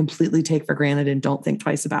that we completely take for granted and don't think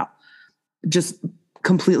twice about. Just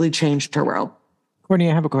completely changed her world.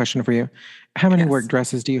 Courtney, I have a question for you. How many work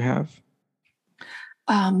dresses do you have?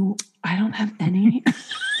 I don't have any.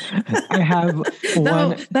 I have one.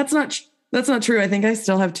 No, that's not true. I think I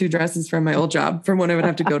still have 2 dresses from my old job from when I would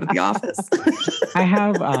have to go to the office. I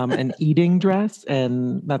have an eating dress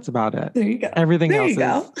and that's about it. There you go. Everything there else you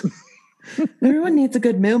go. Everyone needs a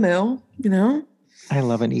good moo-moo, you know? I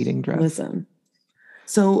love an eating dress. Listen.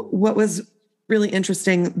 So what was really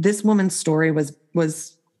interesting, this woman's story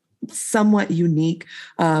was somewhat unique.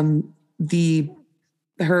 Her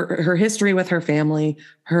history with her family,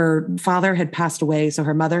 her father had passed away, so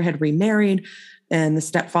her mother had remarried, and the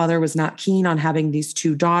stepfather was not keen on having these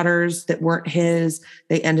 2 daughters that weren't his.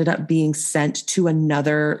 They ended up being sent to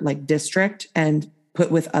another district and put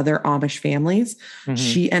with other Amish families. Mm-hmm.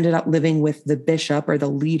 She ended up living with the bishop or the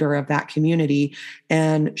leader of that community,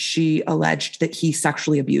 and she alleged that he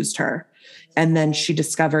sexually abused her. And then she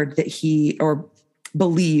discovered that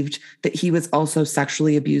believed that he was also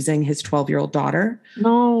sexually abusing his 12-year-old daughter.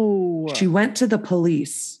 No. She went to the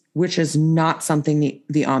police, which is not something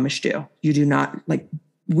the Amish do. You do not,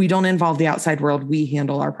 we don't involve the outside world. We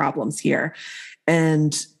handle our problems here.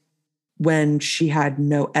 And when she had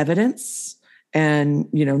no evidence and,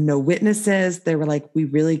 no witnesses, they were like, we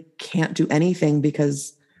really can't do anything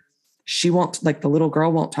because she won't, the little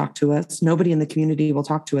girl won't talk to us. Nobody in the community will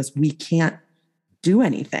talk to us. We can't do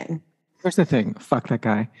anything. Here's the thing. Fuck that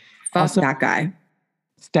guy. Fuck that guy.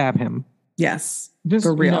 Stab him. Yes. Just,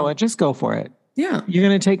 for real. You know what? Just go for it. Yeah. You're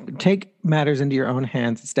going to take matters into your own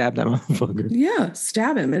hands and stab that motherfucker. Yeah.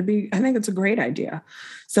 Stab him. I think it's a great idea.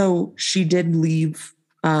 So she did leave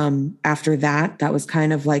after that. That was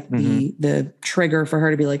kind of the trigger for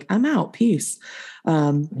her to be like, I'm out. Peace.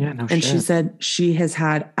 And she said she has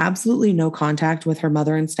had absolutely no contact with her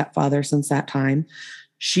mother and stepfather since that time.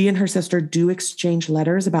 She and her sister do exchange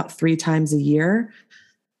letters about 3 times a year,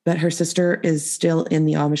 but her sister is still in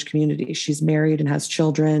the Amish community. She's married and has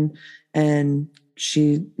children, and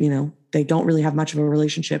she, they don't really have much of a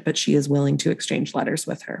relationship, but she is willing to exchange letters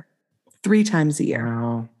with her 3 times a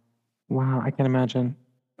year. Wow. I can imagine.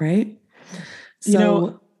 Right?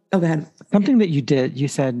 So, go ahead. Something that you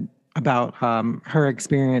said about her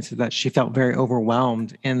experience is that she felt very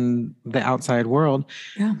overwhelmed in the outside world.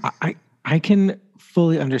 Yeah. I can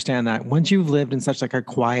fully understand that. Once you've lived in such a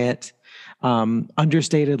quiet,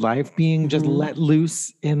 understated life, being just let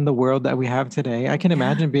loose in the world that we have today, I can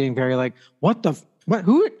imagine being very what,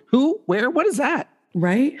 who, where, what is that?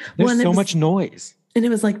 Right? There's so much noise. And it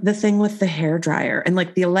was the thing with the hairdryer and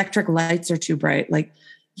the electric lights are too bright.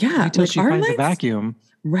 Until she finds a vacuum.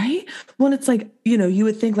 Right? Well, it's you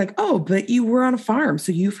would think oh, but you were on a farm,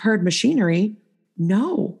 so you've heard machinery.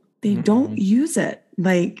 No, they don't use it.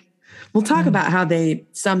 We'll talk about how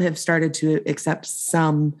some have started to accept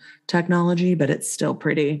some technology, but it's still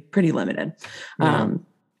pretty limited. Yeah.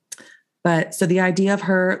 But so the idea of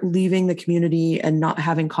her leaving the community and not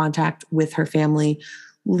having contact with her family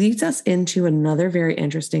leads us into another very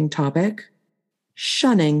interesting topic,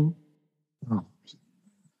 shunning. Oh.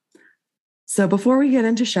 So before we get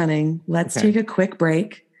into shunning, let's take a quick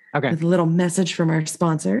break with a little message from our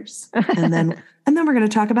sponsors. And then we're going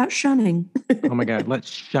to talk about shunning. Oh my God, let's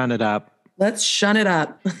shun it up. Let's shun it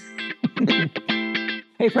up.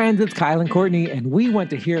 Hey friends, it's Kyle and Courtney, and we want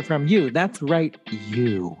to hear from you. That's right,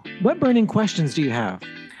 you. What burning questions do you have?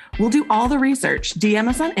 We'll do all the research. DM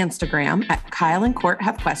us on Instagram at Kyle and Court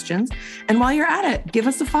Have Questions. And while you're at it, give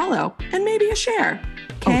us a follow and maybe a share.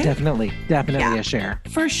 Okay. Oh, definitely Yeah. a share.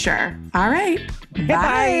 For sure. All right.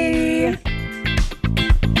 Bye.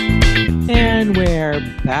 And we're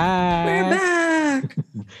back. We're back.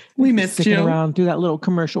 We missed Sticking you. around through that little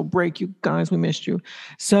commercial break, you guys. We missed you.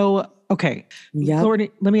 So, okay. Yep.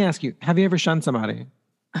 Courtney, let me ask you, have you ever shunned somebody?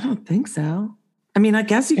 I don't think so. I mean, I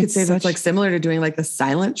guess you could say that's like similar to doing like the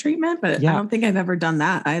silent treatment, but I don't think I've ever done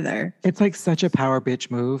that either. It's like such a power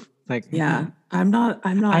bitch move. Like, yeah, I'm not,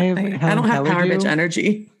 I don't have power bitch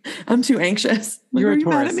energy. I'm too anxious. You're a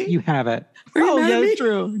Taurus. Mad at me? You have it. Are you mad at me?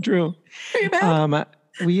 True. Are you mad?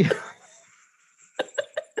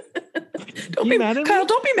 Don't be mad at me. Kyle,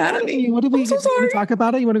 don't be mad at me. What did we I'm so sorry. talk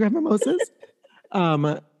about it? You want to grab mimosas?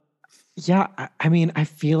 Yeah, I mean, I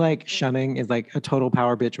feel like shunning is like a total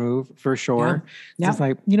power bitch move for sure. Yeah. It's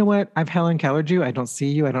like, you know what? I've Helen Kellered you. I don't see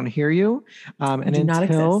you. I don't hear you. And do not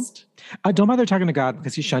exist. Don't bother talking to God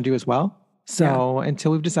because he shunned you as well. So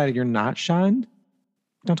until we've decided you're not shunned,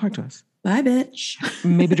 don't talk to us. Bye, bitch.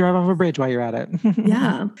 Maybe drive off a bridge while you're at it.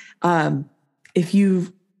 Yeah. If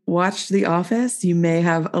you've watched The Office, you may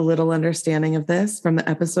have a little understanding of this from the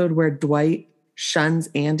episode where Dwight shuns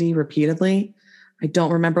Andy repeatedly. I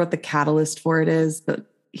don't remember what the catalyst for it is, but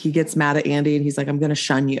he gets mad at Andy and he's like, I'm going to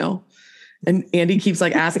shun you. And Andy keeps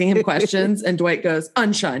like asking him questions and Dwight goes,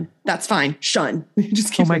 unshun. That's fine. Shun. He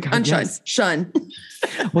just keeps like, unshun, yes. Shun.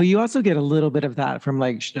 Well, you also get a little bit of that from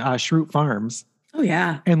like Shroot Farms. Oh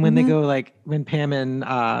yeah. And when they go like, when Pam and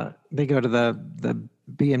they go to the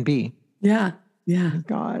B&B. Yeah. Yeah. Oh,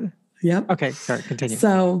 God. Yep. Okay. Sorry. Continue.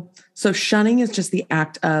 So shunning is just the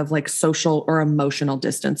act of like social or emotional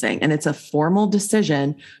distancing. And it's a formal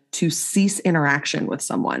decision to cease interaction with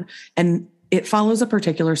someone. And it follows a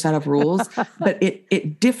particular set of rules, but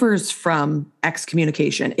it differs from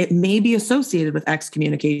excommunication. It may be associated with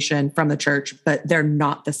excommunication from the church, but they're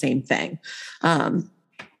not the same thing. And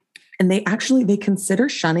they consider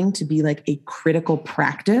shunning to be like a critical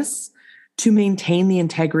practice to maintain the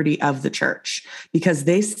integrity of the church, because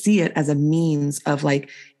they see it as a means of like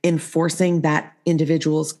enforcing that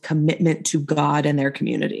individual's commitment to God and their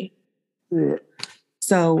community.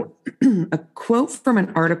 So a quote from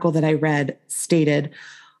an article that I read stated,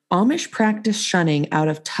 Amish practice shunning out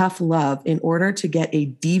of tough love in order to get a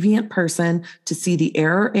deviant person to see the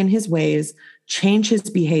error in his ways, change his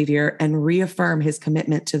behavior, and reaffirm his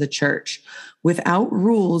commitment to the church. Without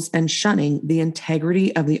rules and shunning, the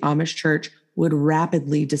integrity of the Amish church would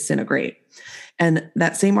rapidly disintegrate. And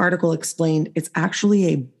that same article explained it's actually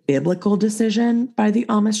a biblical decision by the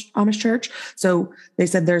Amish church. So they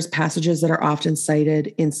said there's passages that are often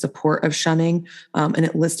cited in support of shunning, and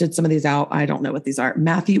it listed some of these out. I don't know what these are.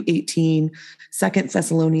 Matthew 18, 2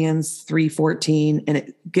 Thessalonians 3:14, and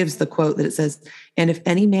it gives the quote that it says, and if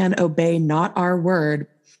any man obey not our word,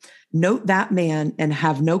 note that man and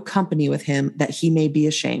have no company with him, that he may be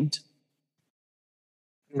ashamed.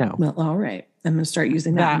 No. Well, all right. I'm going to start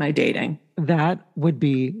using that in my dating. That would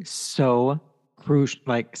be so crucial,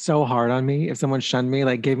 like so hard on me. If someone shunned me,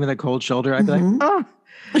 like gave me the cold shoulder, I'd be like, oh,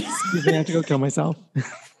 excuse me, I have to go kill myself.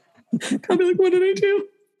 I'll be like, what did I do?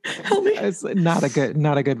 Help me. It's not a good,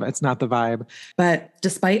 it's not the vibe. But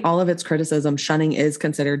despite all of its criticism, shunning is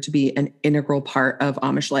considered to be an integral part of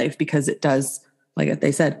Amish life because it does, like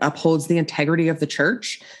they said, upholds the integrity of the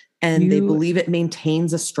church. And they believe it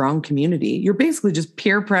maintains a strong community. You're basically just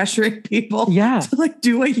peer pressuring people to like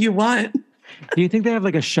do what you want. Do you think they have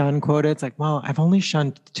like a shun quota? It's like, well, I've only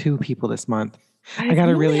shunned 2 people this month. I got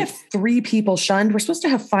to really have 3 people shunned. We're supposed to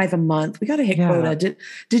have 5 a month. We got to hit quota.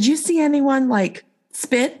 Did you see anyone like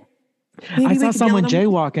spit? Maybe I saw someone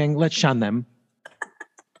jaywalking. Let's shun them.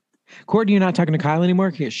 Courtney, you're not talking to Kyle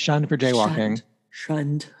anymore. He gets shunned for jaywalking.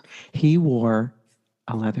 Shunned. He wore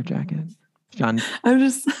a leather jacket. Shunned.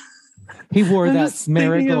 He wore that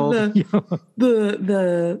marigold.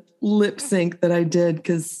 The lip sync that I did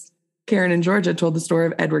because Karen and Georgia told the story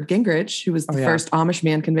of Edward Gingrich, who was the first Amish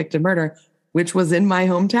man convicted of murder, which was in my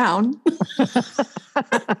hometown.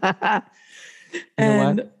 You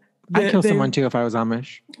know what? I'd kill someone too if I was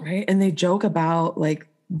Amish. Right. And they joke about like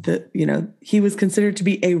he was considered to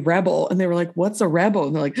be a rebel. And they were like, what's a rebel?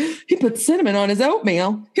 And they're like, he put cinnamon on his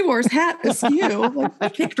oatmeal. He wore his hat askew. Like, I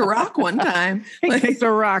kicked a rock one time. He kicked a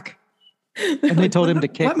rock. And they told him to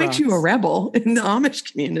kick What makes you a rebel in the Amish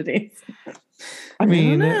community? I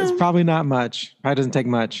mean, it's probably not much. Probably doesn't take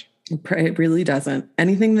much. It really doesn't.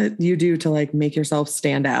 Anything that you do to like make yourself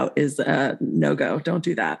stand out is a no-go. Don't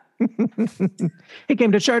do that. He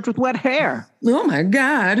came to church with wet hair. Oh my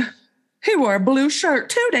God. He wore a blue shirt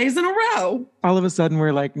 2 days in a row. All of a sudden,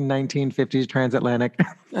 we're like 1950s transatlantic.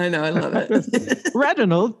 I know. I love it.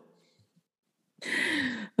 Reginald.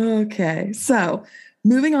 Okay. So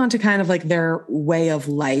moving on to kind of like their way of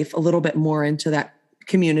life, a little bit more into that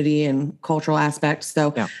community and cultural aspects.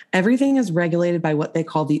 So everything is regulated by what they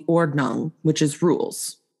call the Ordnung, which is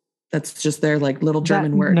rules. That's just their like little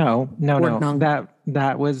German word. No. Ordnung.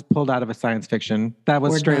 That was pulled out of a science fiction. That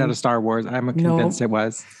was straight out of Star Wars. I'm convinced it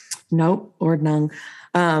was. Nope. Ordnung.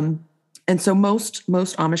 And so most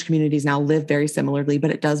Amish communities now live very similarly,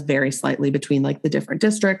 but it does vary slightly between like the different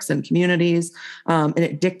districts and communities. And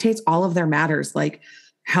it dictates all of their matters, like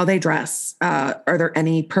how they dress. Are there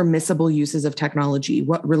any permissible uses of technology?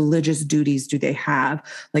 What religious duties do they have?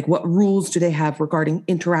 Like what rules do they have regarding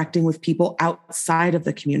interacting with people outside of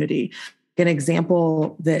the community? An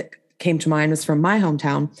example that came to mind was from my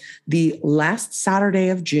hometown. The last Saturday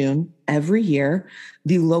of June, every year,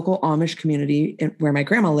 the local Amish community where my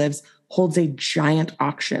grandma lives holds a giant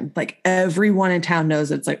auction. Like everyone in town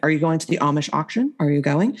knows it's like, are you going to the Amish auction? Are you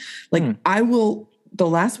going? Like I will, the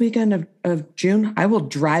last weekend of June, I will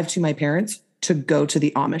drive to my parents to go to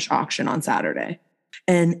the Amish auction on Saturday.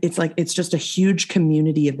 And it's like, it's just a huge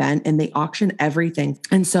community event and they auction everything.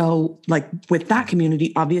 And so like with that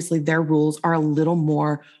community, obviously their rules are a little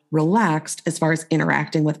more relaxed as far as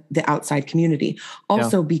interacting with the outside community.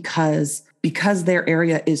 Also because their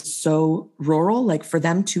area is so rural, like for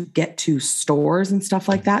them to get to stores and stuff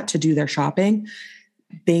like that to do their shopping,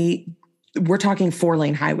 we're talking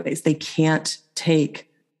 4-lane highways. They can't take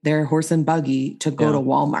their horse and buggy to go to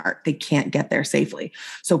Walmart. They can't get there safely.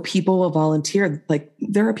 So people will volunteer. Like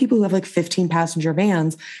there are people who have like 15 passenger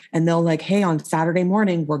vans and they'll like, hey, on Saturday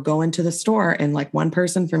morning, we're going to the store. And like one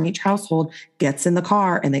person from each household gets in the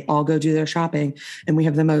car and they all go do their shopping. And we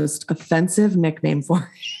have the most offensive nickname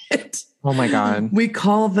for it. Oh my God. We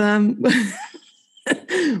call them,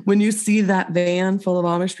 when you see that van full of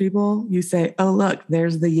Amish people, you say, oh, look,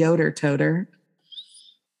 there's the Yoder toter.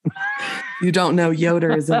 You don't know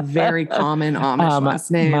Yoder is a very common Amish last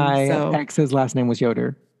name. My ex's last name was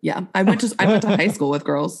Yoder. Yeah. I went to high school with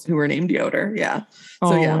girls who were named Yoder. Yeah.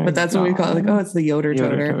 So but that's what we call it. Like, oh, it's the Yoder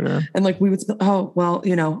toter. And like we would, oh, well,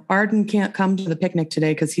 Arden can't come to the picnic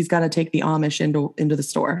today because he's got to take the Amish into the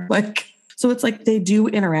store. Like, so it's like they do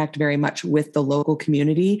interact very much with the local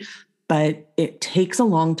community, but it takes a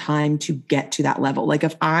long time to get to that level. Like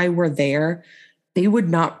if I were there, they would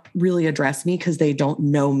not really address me because they don't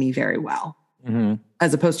know me very well,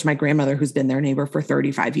 as opposed to my grandmother who's been their neighbor for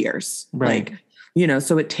 35 years. Right. Like,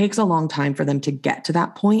 so it takes a long time for them to get to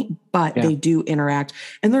that point, but they do interact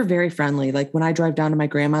and they're very friendly. Like when I drive down to my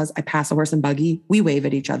grandma's, I pass a horse and buggy, we wave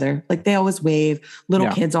at each other. Like they always wave.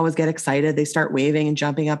 Little kids always get excited. They start waving and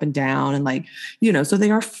jumping up and down and like, so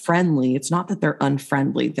they are friendly. It's not that they're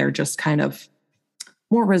unfriendly. They're just kind of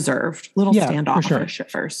more reserved, little standoffish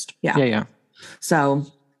at first. Yeah. So,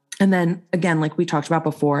 and then again, like we talked about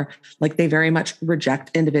before, like they very much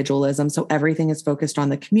reject individualism. So everything is focused on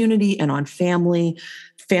the community and on family.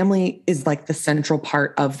 Family is like the central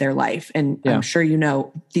part of their life. And I'm sure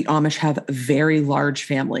the Amish have very large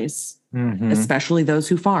families, especially those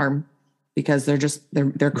who farm, because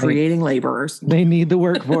they're creating laborers. They need the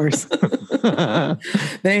workforce.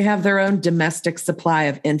 They have their own domestic supply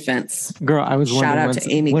of infants. Girl, I was shout out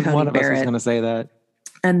to Amy when Coney one of Barrett. us was going to say that.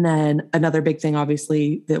 And then another big thing,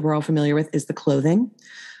 obviously, that we're all familiar with is the clothing.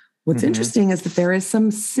 What's interesting is that there is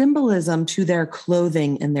some symbolism to their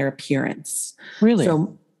clothing and their appearance. Really?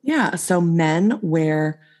 So men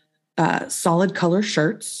wear solid color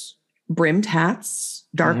shirts, brimmed hats,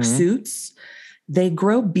 dark suits. They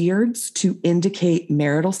grow beards to indicate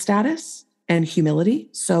marital status and humility.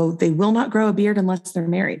 So they will not grow a beard unless they're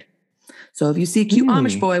married. So if you see a cute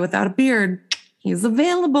Amish boy without a beard, he's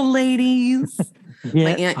available, ladies.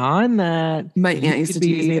 On that. My aunt used to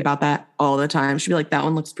tease me about that all the time. She'd be like, that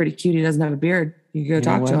one looks pretty cute. He doesn't have a beard. You go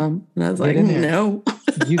talk to him. And I was like, no.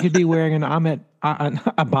 You could be wearing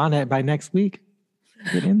a bonnet by next week.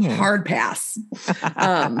 Get in there. Hard pass.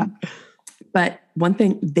 But one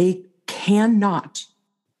thing, they cannot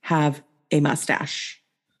have a mustache.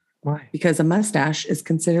 Why? Because a mustache is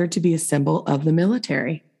considered to be a symbol of the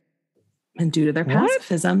military. And due to their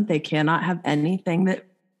pacifism, they cannot have anything that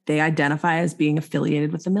they identify as being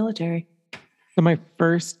affiliated with the military. So my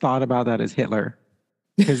first thought about that is Hitler,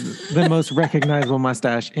 because the most recognizable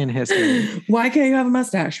mustache in history. Why can't you have a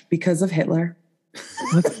mustache? Because of Hitler.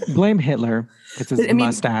 Let's blame Hitler. It's his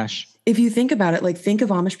mustache. If you think about it, like think of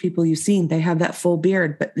Amish people you've seen, they have that full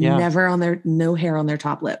beard, but never no hair on their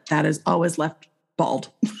top lip. That is always left bald.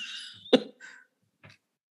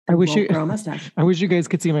 I wish you guys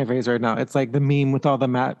could see my face right now. It's like the meme with all the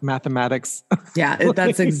mathematics. Yeah,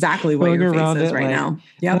 that's exactly what your face is right now.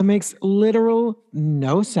 Yeah, that makes literal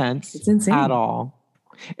no sense. It's insane at all.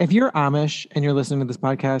 If you're Amish and you're listening to this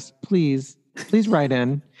podcast, please please write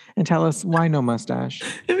in and tell us why no mustache.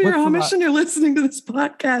 If you're Amish and you're listening to this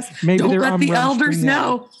podcast, maybe don't they're let on the Rum elders Spring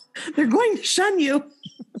now. know. They're going to shun you.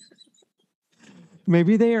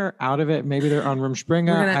 Maybe they are out of it. Maybe they're on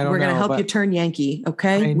Rumspringa. I don't know. We're going to help you turn Yankee.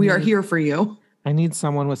 Okay. We are here for you. I need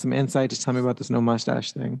someone with some insight to tell me about this no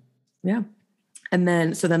mustache thing. Yeah. And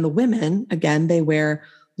then the women, again, they wear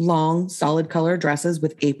long, solid color dresses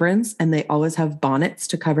with aprons, and they always have bonnets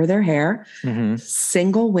to cover their hair. Mm-hmm.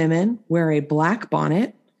 Single women wear a black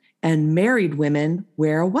bonnet, and married women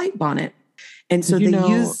wear a white bonnet. And so they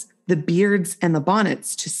use the beards and the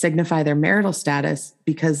bonnets to signify their marital status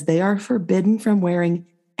because they are forbidden from wearing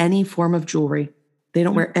any form of jewelry. They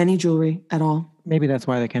don't wear any jewelry at all. Maybe that's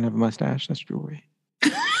why they can't have a mustache. That's jewelry.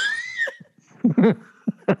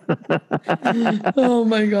 Oh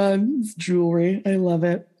my God. It's jewelry. I love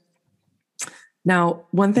it. Now,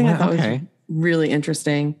 one thing I thought was really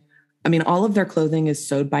interesting. I mean, all of their clothing is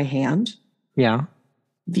sewed by hand. Yeah.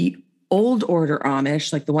 The old order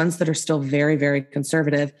Amish, like the ones that are still very, very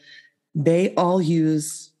conservative, they all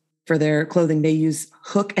use for their clothing, they use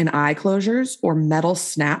hook and eye closures or metal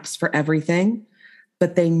snaps for everything,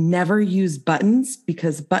 but they never use buttons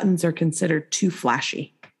because buttons are considered too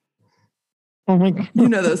flashy. Oh my God. You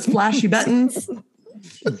know, those flashy buttons.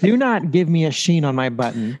 Do not give me a sheen on my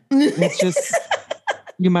button. It's just,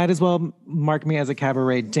 you might as well mark me as a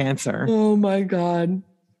cabaret dancer. Oh my God.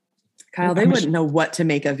 Kyle, they wouldn't know what to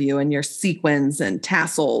make of you and your sequins and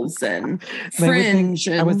tassels and fringe.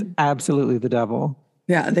 I was absolutely the devil.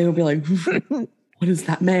 Yeah, they would be like, what is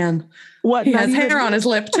that man? What? He has hair on his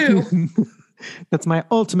lip too. That's my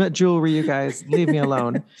ultimate jewelry, you guys. Leave me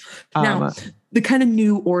alone. Now, the kind of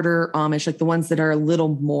new order Amish, like the ones that are a little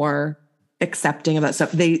more accepting of that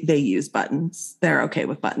stuff, they use buttons. They're okay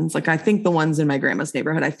with buttons. Like I think the ones in my grandma's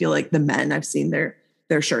neighborhood, I feel like the men I've seen their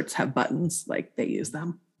shirts have buttons. Like they use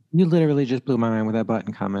them. You literally just blew my mind with that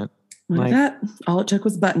button comment. Like that. All it took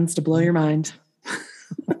was buttons to blow your mind.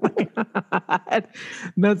 Oh my God.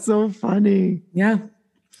 That's so funny. Yeah.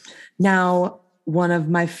 Now, one of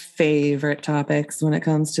my favorite topics when it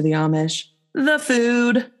comes to the Amish, the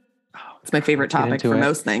food. It's my favorite topic for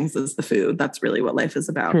most things is the food. That's really what life is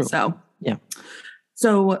about. True. So, yeah.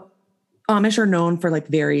 So Amish are known for like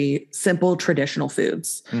very simple traditional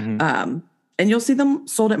foods. Mm-hmm. And you'll see them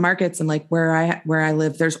sold at markets, and like where I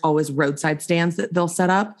live, there's always roadside stands that they'll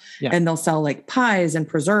set up, and they'll sell like pies and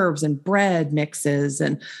preserves and bread mixes,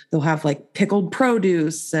 and they'll have like pickled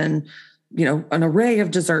produce and, you know, an array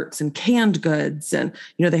of desserts and canned goods. And,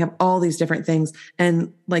 you know, they have all these different things.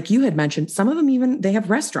 And like you had mentioned, some of them even, they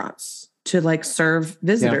have restaurants to like serve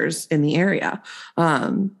visitors in the area.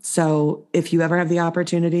 So if you ever have the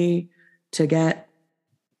opportunity to get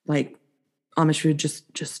like Amish food,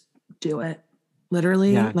 just do it.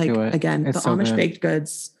 Literally, again, it's the Amish baked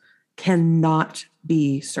goods cannot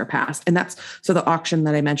be surpassed. And that's, so the auction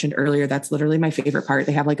that I mentioned earlier, that's literally my favorite part.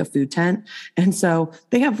 They have like a food tent. And so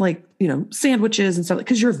they have like, you know, sandwiches and stuff,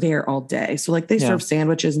 because you're there all day. So like they serve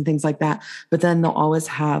sandwiches and things like that. But then they'll always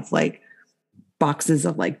have like boxes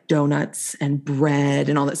of like donuts and bread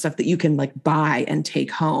and all that stuff that you can like buy and take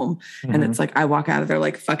home. Mm-hmm. And it's like, I walk out of there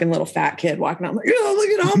like fucking little fat kid walking out. I'm like, oh, look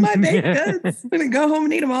at all my baked goods. I'm going to go home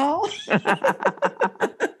and eat them all.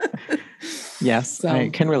 Yes, I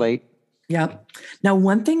can relate. Yep. Now,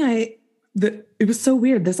 one thing it was so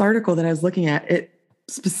weird. This article that I was looking at, it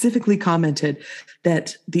specifically commented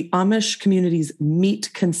that the Amish community's meat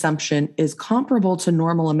consumption is comparable to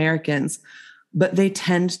normal Americans, but they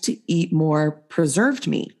tend to eat more preserved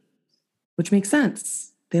meat, which makes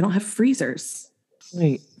sense. They don't have freezers.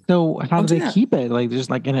 Wait, so how do they keep it? Like just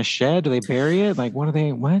like in a shed? Do they bury it? Like what?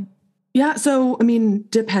 Yeah. So, I mean,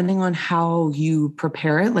 depending on how you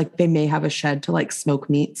prepare it, like they may have a shed to like smoke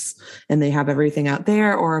meats and they have everything out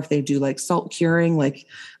there. Or if they do like salt curing, like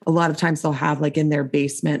a lot of times they'll have like in their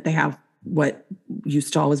basement, they have what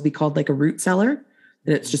used to always be called like a root cellar.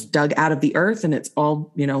 That it's just dug out of the earth and it's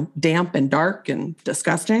all, you know, damp and dark and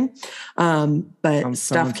disgusting. But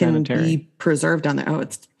stuff can be preserved down there. Oh,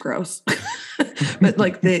 it's gross. But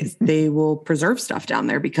like they will preserve stuff down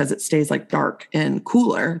there because it stays like dark and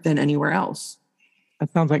cooler than anywhere else.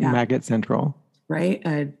 That sounds like Maggot Central. Right?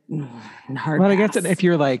 Well, I guess if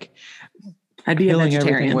you're like, I'd be a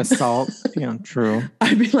vegetarian everything with salt. You know, true.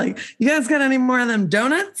 I'd be like, you guys got any more of them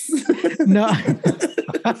donuts? No.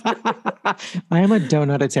 I am a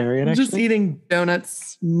donutitarian. I'm just eating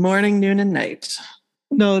donuts morning, noon, and night.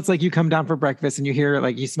 No, it's like you come down for breakfast and you hear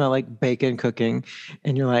like you smell like bacon cooking,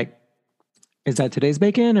 and you're like, "Is that today's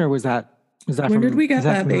bacon, or was that when did we get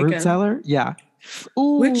that bacon? Root cellar?" Yeah.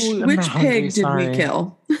 Ooh, which pig did we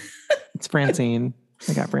kill? It's Francine.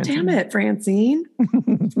 I got Francine. Damn it, Francine.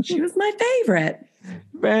 She was my favorite.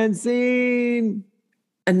 Francine.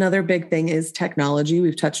 Another big thing is technology.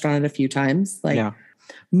 We've touched on it a few times. Like Yeah.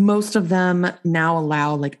 most of them now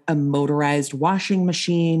allow like a motorized washing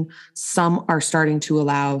machine. Some are starting to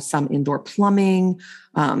allow some indoor plumbing.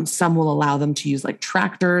 Some will allow them to use like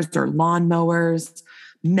tractors or lawnmowers.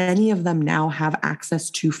 Many of them now have access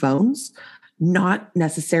to phones, not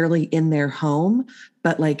necessarily in their home,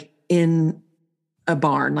 but like in a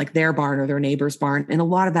barn, like their barn or their neighbor's barn. And a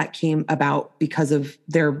lot of that came about because of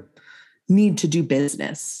their need to do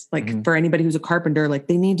business. Like for anybody who's a carpenter, like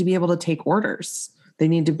they need to be able to take orders. They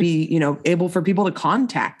need to be, able for people to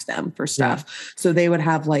contact them for stuff. Yeah. So they would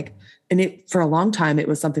have like, for a long time, it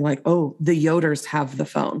was something like, oh, the Yoders have the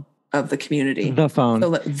phone of the community. The phone. So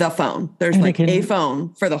the phone. There's and like a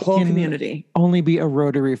phone for the whole community. Only be a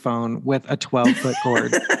rotary phone with a 12-foot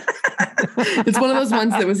cord. It's one of those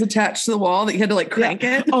ones that was attached to the wall that you had to like crank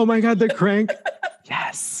it. Oh my God, the crank.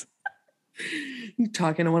 Yes. You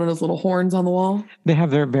talking to one of those little horns on the wall. They have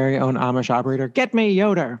their very own Amish operator. Get me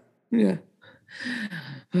Yoder. Yeah.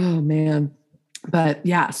 Oh man. But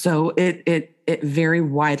yeah, so it very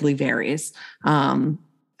widely varies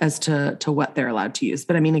as to what they're allowed to use.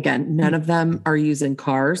 But I mean, again, none of them are using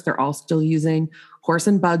cars. They're all still using horse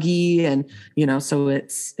and buggy. And, so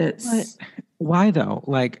it's. Why though?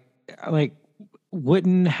 Like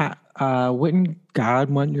wouldn't God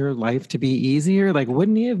want your life to be easier? Like,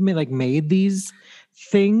 wouldn't he have made these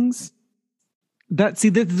things this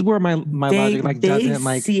is where my logic doesn't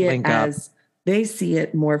link up. They see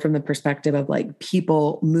it more from the perspective of like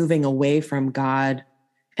people moving away from God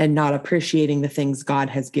and not appreciating the things God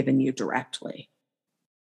has given you directly.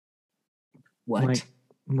 What?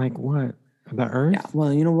 Like what? The earth? Yeah.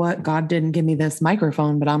 Well, you know what? God didn't give me this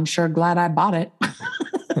microphone, but I'm sure glad I bought it.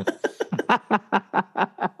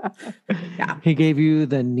 Yeah. He gave you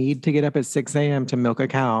the need to get up at 6 a.m. to milk a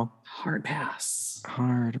cow. Hard pass.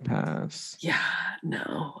 Yeah.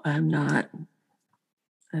 No, I'm not.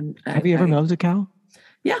 Have you ever milked a cow?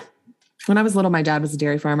 Yeah. When I was little, my dad was a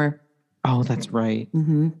dairy farmer. Oh, that's right.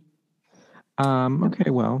 Mm-hmm.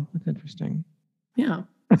 Okay, well, that's interesting. Yeah.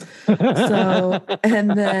 So,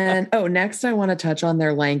 and then, next I want to touch on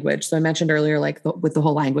their language. So I mentioned earlier, with the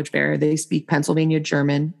whole language barrier, they speak Pennsylvania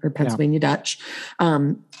German or Pennsylvania Dutch.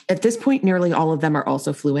 At this point, nearly all of them are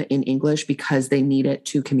also fluent in English because they need it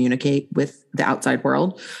to communicate with the outside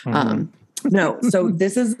world. Mm-hmm. So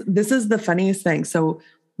this is the funniest thing. So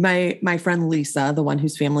my friend Lisa, the one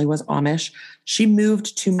whose family was Amish, she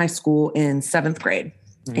moved to my school in 7th grade.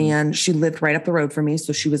 Mm-hmm. And she lived right up the road from me.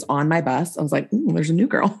 So she was on my bus. I was like, there's a new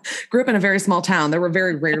girl. Grew up in a very small town. There were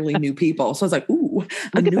very rarely new people. So I was like, ooh,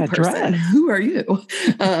 a new person. Dress. Who are you?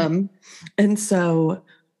 And so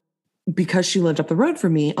because she lived up the road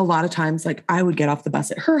from me, a lot of times, like I would get off the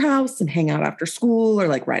bus at her house and hang out after school or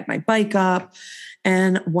like ride my bike up.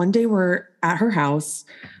 And one day we're at her house.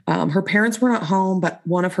 Her parents were not home, but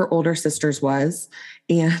one of her older sisters was.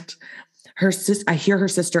 And I hear her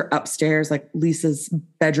sister upstairs, like Lisa's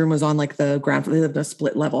bedroom was on like the ground floor. They lived in a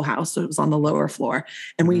split level house. So it was on the lower floor.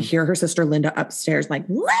 And we hear her sister Linda upstairs, like,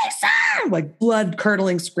 Lisa, like blood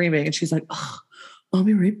curdling screaming. And she's like, oh, I'll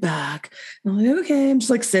be right back. And I'm like, okay. I'm just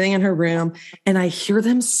like sitting in her room and I hear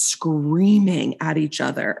them screaming at each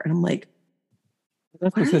other. And I'm like,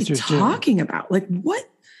 what are they talking about? Like, what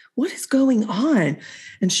is going on?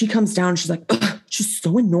 And she comes down. She's like, ugh, she's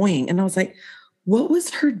so annoying. And I was like, what was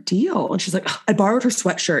her deal? And she's like, I borrowed her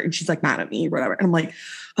sweatshirt and she's like mad at me, whatever. And I'm like,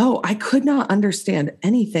 oh, I could not understand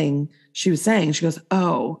anything she was saying. She goes,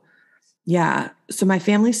 oh, yeah. So my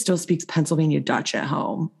family still speaks Pennsylvania Dutch at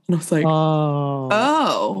home. And I was like, oh.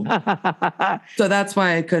 So that's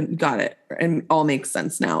why I got it. And all makes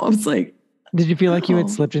sense now. I was like, did you feel like you had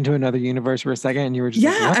slipped into another universe for a second and you were just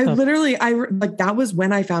that was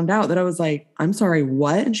when I found out that I was like, I'm sorry,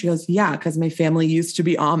 what? And she goes, yeah, because my family used to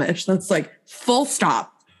be Amish. That's like full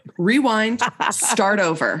stop, rewind, start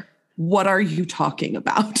over. What are you talking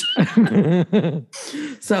about?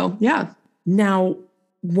 So yeah. Now,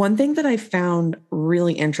 one thing that I found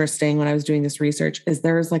really interesting when I was doing this research is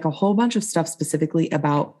there's like a whole bunch of stuff specifically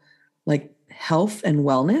about like health and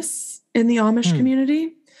wellness in the Amish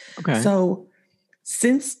community. Okay. So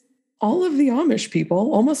since all of the Amish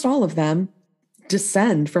people, almost all of them,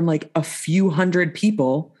 descend from like a few hundred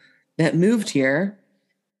people that moved here,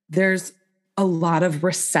 there's a lot of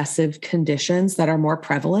recessive conditions that are more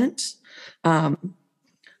prevalent.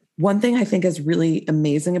 One thing I think is really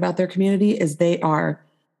amazing about their community is they are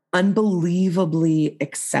unbelievably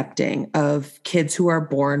accepting of kids who are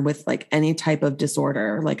born with like any type of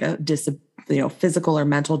disorder, like a physical or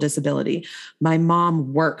mental disability. My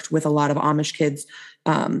mom worked with a lot of Amish kids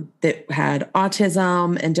that had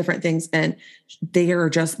autism and different things. And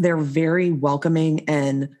they're very welcoming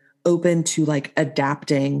and open to like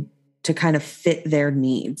adapting to kind of fit their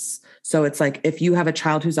needs. So it's like, if you have a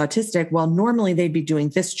child who's autistic, well, normally they'd be doing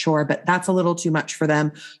this chore, but that's a little too much for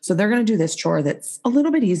them. So they're going to do this chore that's a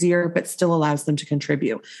little bit easier, but still allows them to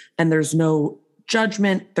contribute. And there's no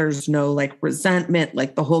judgment. There's no like resentment.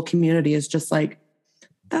 Like the whole community is just like,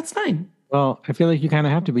 that's fine. Well, I feel like you kind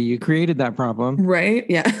of have to be. You created that problem. Right?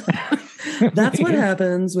 Yeah. That's what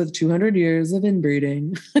happens with 200 years of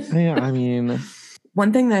inbreeding. Yeah, I mean.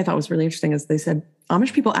 One thing that I thought was really interesting is they said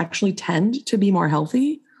Amish people actually tend to be more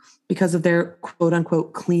healthy because of their quote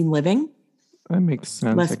unquote clean living. That makes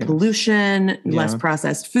sense. Less pollution, less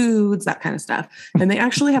processed foods, that kind of stuff. And they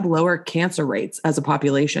actually have lower cancer rates as a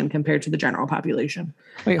population compared to the general population.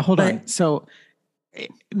 Wait, hold on. So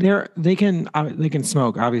they can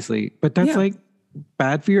smoke, obviously, but that's like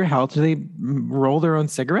bad for your health. Do they roll their own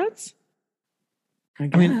cigarettes? I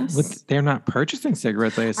mean, they're not purchasing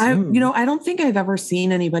cigarettes, I assume. I don't think I've ever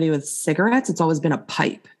seen anybody with cigarettes. It's always been a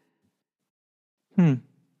pipe.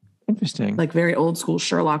 Interesting. Like very old school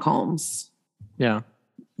Sherlock Holmes. Yeah.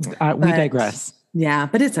 We digress. Yeah,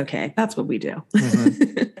 but it's okay. That's what we do.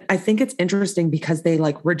 Mm-hmm. I think it's interesting because they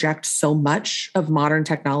like reject so much of modern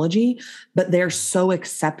technology, but they're so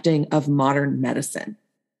accepting of modern medicine.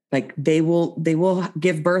 Like they will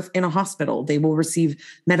give birth in a hospital. They will receive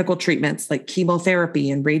medical treatments like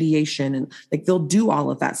chemotherapy and radiation. And like, they'll do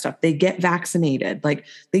all of that stuff. They get vaccinated. Like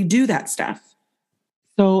they do that stuff.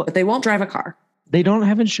 But they won't drive a car. They don't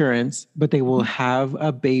have insurance, but they will have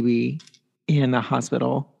a baby in a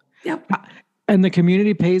hospital. Yep. And the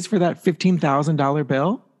community pays for that $15,000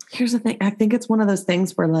 bill. Here's the thing. I think it's one of those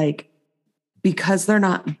things where like, because they're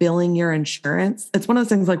not billing your insurance, it's one of those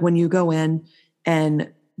things like when you go in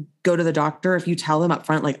and go to the doctor, if you tell them up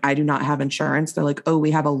front, like, I do not have insurance, they're like, oh,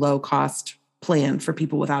 we have a low cost plan for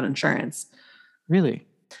people without insurance. Really?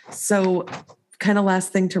 So kind of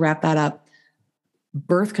last thing to wrap that up,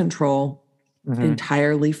 birth control,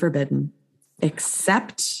 entirely forbidden,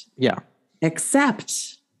 except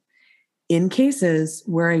in cases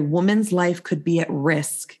where a woman's life could be at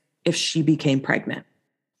risk if she became pregnant.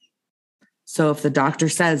 So if the doctor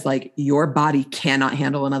says like, your body cannot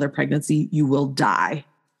handle another pregnancy, you will die,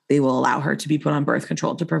 they will allow her to be put on birth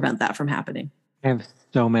control to prevent that from happening. I have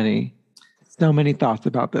so many thoughts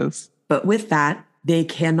about this. But with that, they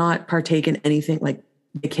cannot partake in anything, like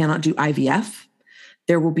they cannot do IVF.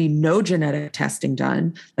 There will be no genetic testing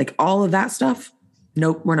done. Like all of that stuff.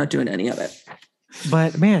 Nope, we're not doing any of it.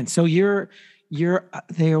 But man, so they'll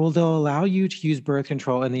allow you to use birth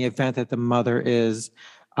control in the event that the mother is,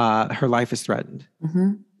 her life is threatened.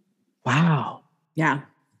 Mm-hmm. Wow. Yeah.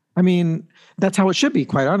 I mean, that's how it should be,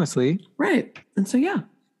 quite honestly. Right. And so, yeah.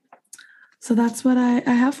 So that's what I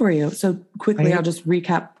have for you. So quickly, I'll just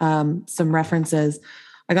recap some references.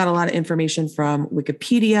 I got a lot of information from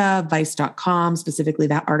Wikipedia, Vice.com, specifically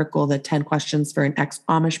that article, the 10 questions for an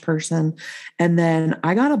ex-Amish person. And then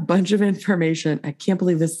I got a bunch of information. I can't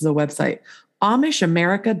believe this is a website,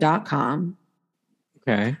 AmishAmerica.com.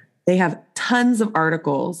 Okay. They have tons of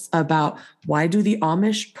articles about why do the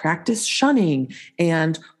Amish practice shunning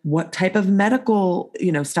and what type of medical,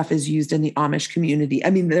 stuff is used in the Amish community.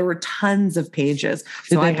 I mean, there were tons of pages.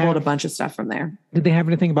 So I pulled a bunch of stuff from there. Did they have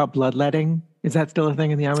anything about bloodletting? Is that still a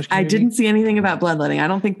thing in the Amish community? I didn't see anything about bloodletting. I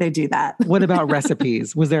don't think they do that. What about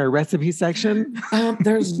recipes? Was there a recipe section?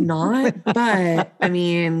 There's not, but I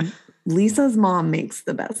mean, Lisa's mom makes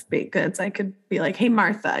the best baked goods. I could be like, hey,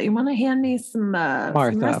 Martha, you want to hand me some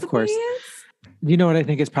Martha, some of course. You know what I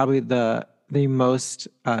think is probably the most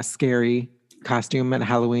scary costume at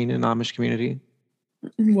Halloween in the Amish community?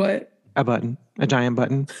 What? A button. A giant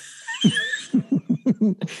button.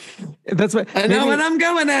 That's what I know what I'm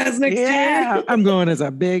going as next year. I'm going as a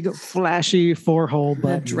big, flashy 4-hole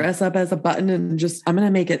button. Dress up as a button and I'm going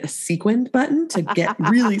to make it a sequined button to get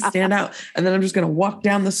really stand out. And then I'm just going to walk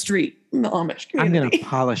down the street in the Amish community. I'm going to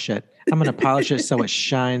polish it. I'm going to polish it so it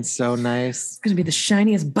shines so nice. It's going to be the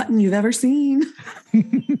shiniest button you've ever seen.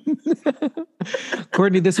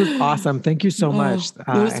 Courtney, this was awesome. Thank you so much. It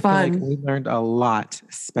was fun. Feel like we learned a lot,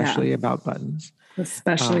 especially about buttons.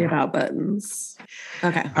 Especially about buttons.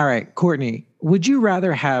 Okay. All right, Courtney, would you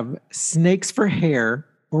rather have snakes for hair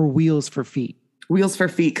or wheels for feet? Wheels for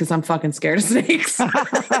feet, because I'm fucking scared of snakes.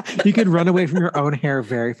 You could run away from your own hair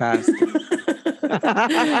very fast.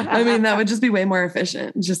 I mean, that would just be way more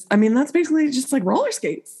efficient. That's basically just like roller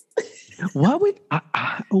skates. What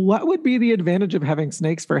would be the advantage of having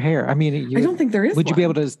snakes for hair? I mean, I don't think there is. Would you be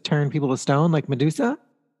able to turn people to stone like Medusa?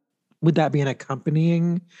 Would that be an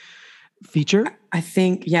accompanying feature? I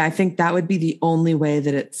think that would be the only way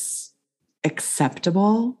that it's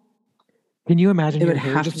acceptable. Can you imagine It your would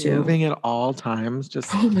hair have just to. moving at all times? Just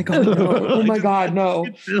Oh my God, no. Oh my God, no.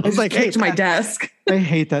 I just like, kicked my desk. I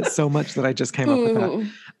hate that so much that I just came up with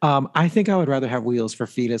that. I think I would rather have wheels for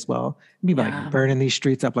feet as well. Be like burning these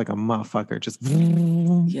streets up like a motherfucker. Just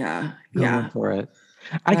going for it.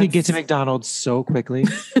 I could get to McDonald's so quickly.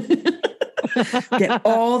 Get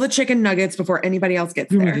all the chicken nuggets before anybody else gets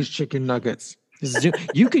there. Give me these chicken nuggets.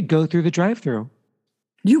 You could go through the drive-thru.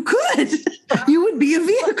 You could. You would be a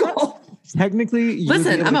vehicle. Technically,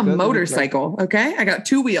 listen, I'm a motorcycle. Okay, I got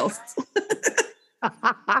 2 wheels.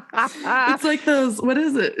 It's like those. What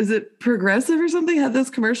is it? Is it Progressive or something? Had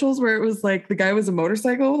those commercials where it was like the guy was a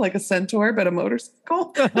motorcycle, like a Centaur, but a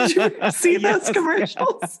motorcycle. Did you ever see those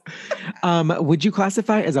commercials? Would you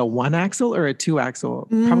classify as a 1-axle or a 2-axle?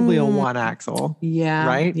 Probably a 1-axle. Yeah.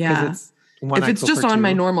 Right. Yeah. It's if it's just on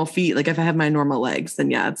my normal feet, like if I have my normal legs, then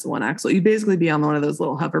yeah, it's 1-axle. You'd basically be on one of those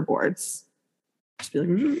little hoverboards. Just be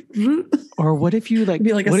like, or what if you like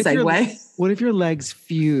be like a Segway? What if your legs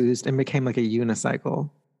fused and became like a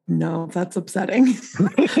unicycle? No, that's upsetting.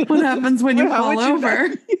 What happens when you fall over?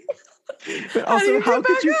 But also, how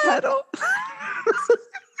could you pedal?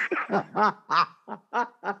 I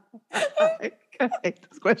hate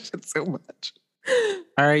this question so much.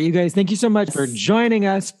 All right, you guys, thank you so much for joining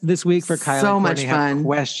us this week for Kyle. So and much fun. Have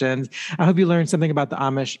questions. I hope you learned something about the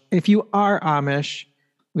Amish. If you are Amish,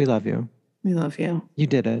 we love you. We love you. You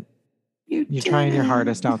did it. You're trying your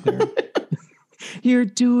hardest out there. You're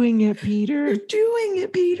doing it, Peter. You're doing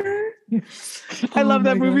it, Peter. I love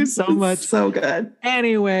that movie so much. So good.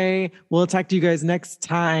 Anyway, we'll talk to you guys next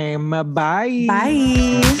time. Bye.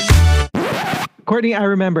 Bye. Courtney, I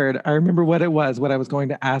remember what it was, what I was going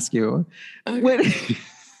to ask you. Okay.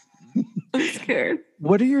 I'm scared.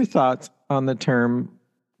 What are your thoughts on the term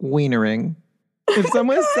wienering? If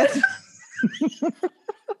someone said...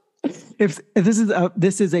 If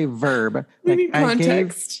this is a verb, we need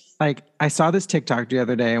context. I saw this TikTok the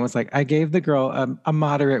other day and was like, I gave the girl a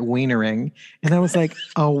moderate wienering, and I was like,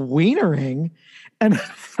 a wienering, and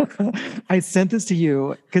I sent this to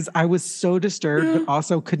you because I was so disturbed, but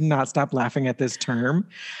also could not stop laughing at this term,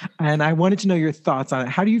 and I wanted to know your thoughts on it.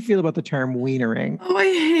 How do you feel about the term wienering? Oh, I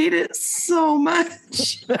hate it so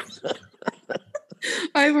much.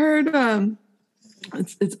 I've heard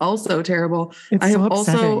it's also terrible. I have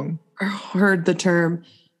upsetting. Also heard the term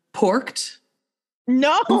porked.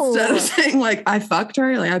 No. Instead of saying like I fucked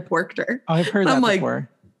her, like I porked her. I've heard that before.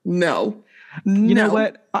 No. You know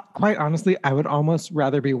what? Quite honestly, I would almost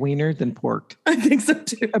rather be wienered than porked. I think so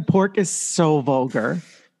too. Pork is so vulgar.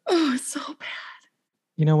 Oh, it's so bad.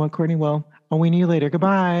 You know what, Courtney? Well, I'll weenie you later.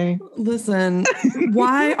 Goodbye. Listen,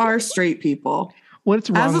 why are straight people? What's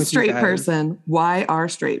wrong with you? As a straight person, why are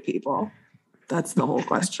straight people? That's the whole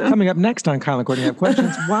question. Coming up next on Kyle and Courtney Have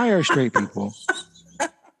Questions, why are straight people?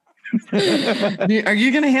 Are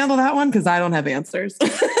you going to handle that one? Because I don't have answers.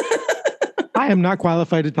 I am not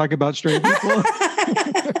qualified to talk about straight people.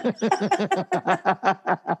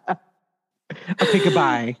 Okay,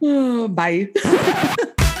 goodbye. Bye.